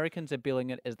 The Americans are billing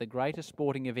it as the greatest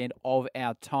sporting event of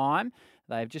our time.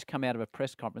 They've just come out of a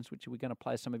press conference, which we're going to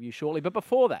play some of you shortly. But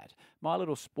before that, my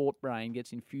little sport brain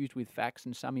gets infused with facts,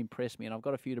 and some impress me, and I've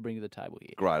got a few to bring to the table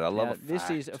here. Great, I love it. This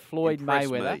is Floyd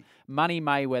Mayweather, Money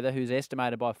Mayweather, who's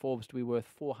estimated by Forbes to be worth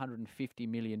 $450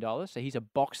 million. So he's a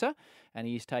boxer, and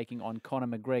he's taking on Conor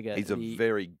McGregor. He's a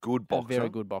very good boxer. A very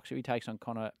good boxer. He takes on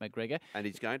Conor McGregor. And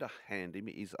he's going to hand him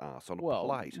his ass on a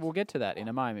plate. We'll get to that in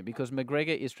a moment, because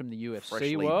McGregor is from the UFC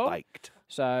Freshly world. baked.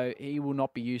 So he will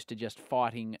not be used to just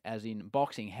fighting as in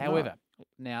boxing. However,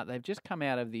 now they've just come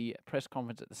out of the press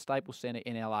conference at the Staples Center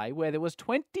in LA, where there was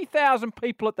 20,000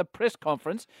 people at the press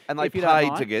conference. And they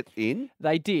paid to get in?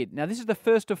 They did. Now, this is the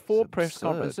first of 4 press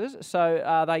conferences.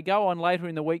 So they go on later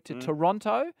in the week to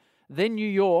Toronto, then New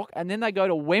York, and then they go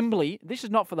to Wembley. This is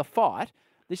not for the fight.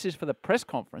 This is for the press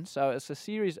conference, so it's a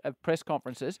series of press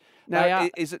conferences. Now,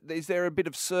 is there a bit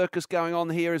of circus going on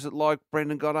here? Is it like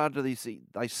Brendan Goddard? Do they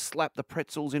slap the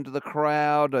pretzels into the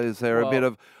crowd? Is there a bit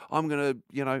of, I'm going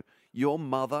to, your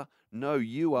mother, no,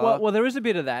 you are? Well, there is a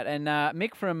bit of that, and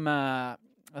Mick from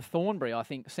Thornbury, I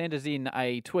think, sent us in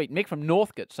a tweet. Mick from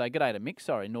Northcote, so g'day to Mick,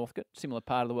 sorry, Northcote, similar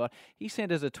part of the world. He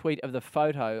sent us a tweet of the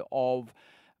photo of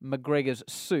McGregor's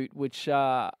suit, which...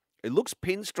 it looks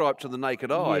pinstriped to the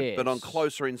naked eye, but on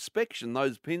closer inspection,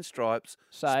 those pinstripes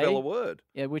spell a word.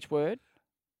 Yeah, which word?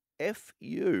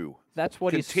 F-U. That's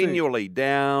what continually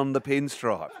down the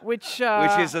pinstripe, which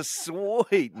is a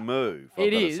sweet move.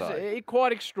 It is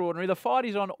quite extraordinary. The fight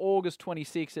is on August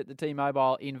 26th at the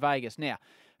T-Mobile in Vegas. Now,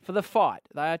 for the fight,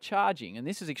 they are charging, and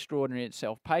this is extraordinary in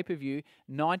itself, pay-per-view,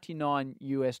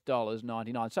 $99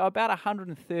 99. So about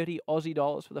 130 Aussie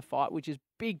dollars for the fight, which is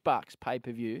big bucks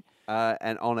pay-per-view.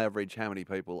 And on average, how many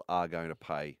people are going to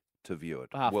pay to view it?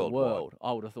 Half worldwide? the world.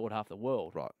 I would have thought half the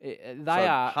world. Right. They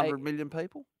are 100 million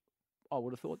people? I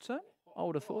would have thought so. Oh,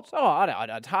 I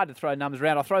don't, it's hard to throw numbers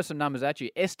around. I'll throw some numbers at you.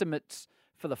 Estimates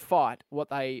for the fight, what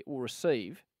they will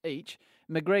receive each.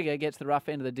 McGregor gets the rough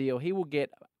end of the deal. He will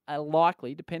get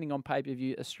likely, depending on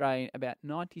pay-per-view, Australian, about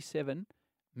 97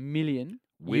 million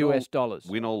US dollars.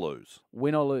 Win or lose.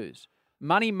 Win or lose.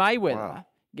 Money Mayweather Wow.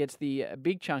 gets the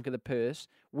big chunk of the purse.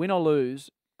 Win or lose,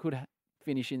 could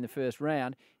finish in the first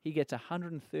round. He gets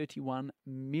 131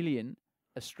 million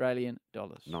Australian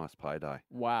dollars. Nice payday.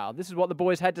 Wow. This is what the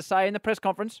boys had to say in the press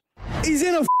conference. He's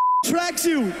in a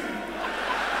tracksuit.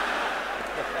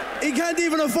 He can't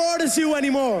even afford a suit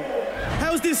anymore.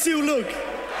 How's this suit look?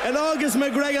 An August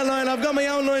McGregor line. I've got my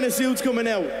own line of suits coming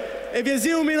out. If you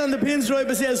zoom in on the pinstripe,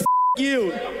 it says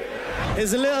you.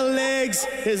 His little legs,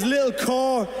 his little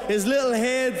core, his little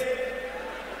head.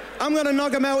 I'm going to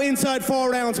knock him out inside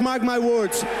 4 rounds, mark my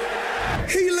words.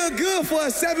 He look good for a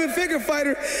 7-figure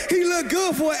fighter. He look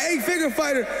good for an 8-figure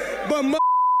fighter. But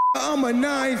I'm a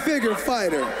 9-figure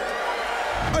fighter.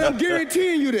 I'm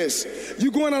guaranteeing you this.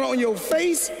 You going out on your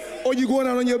face or you going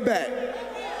out on your back?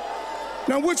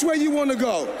 Now, which way you want to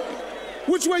go?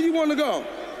 Which way you want to go?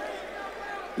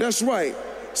 That's right.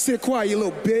 Sit quiet, you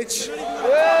little bitch.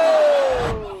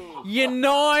 Your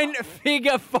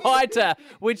 9-figure fighter,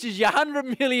 which is your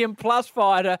 100 million plus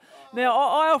fighter. Now,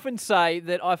 I often say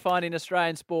that I find in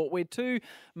Australian sport we're too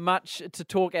much to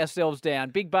talk ourselves down.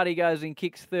 Big Buddy goes and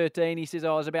kicks 13. He says,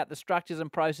 it's about the structures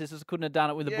and processes. Couldn't have done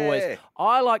it with the boys.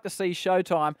 I like to see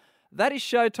showtime. That is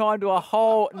showtime to a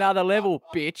whole nother level,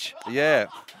 bitch. Yeah.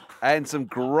 And some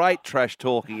great trash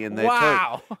talking in there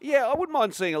Wow. too. Yeah, I wouldn't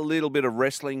mind seeing a little bit of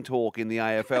wrestling talk in the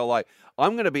AFL. Like,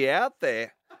 I'm going to be out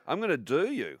there. I'm going to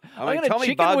do you. I'm mean, gonna Tommy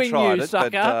chicken Budd wing tried you, it,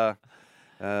 sucker.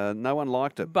 but no one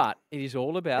liked it. But it is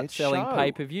all about It's selling show.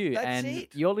 pay-per-view. That's and it.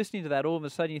 you're listening to that, all of a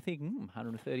sudden you think,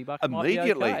 $130 might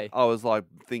Immediately, be okay. I was like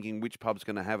thinking, which pub's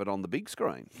going to have it on the big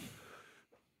screen?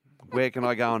 Where can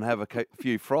I go and have a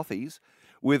few frothies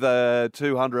with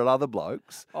 200 other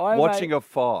blokes watching a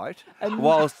fight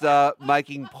whilst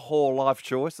making poor life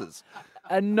choices?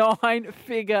 A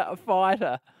 9-figure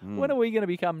fighter. When are we going to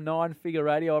become 9-figure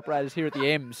radio operators here at the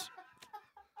M's?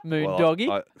 Moon Well, Doggy?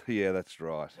 yeah, that's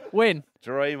right. When?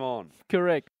 Dream on.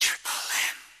 Correct.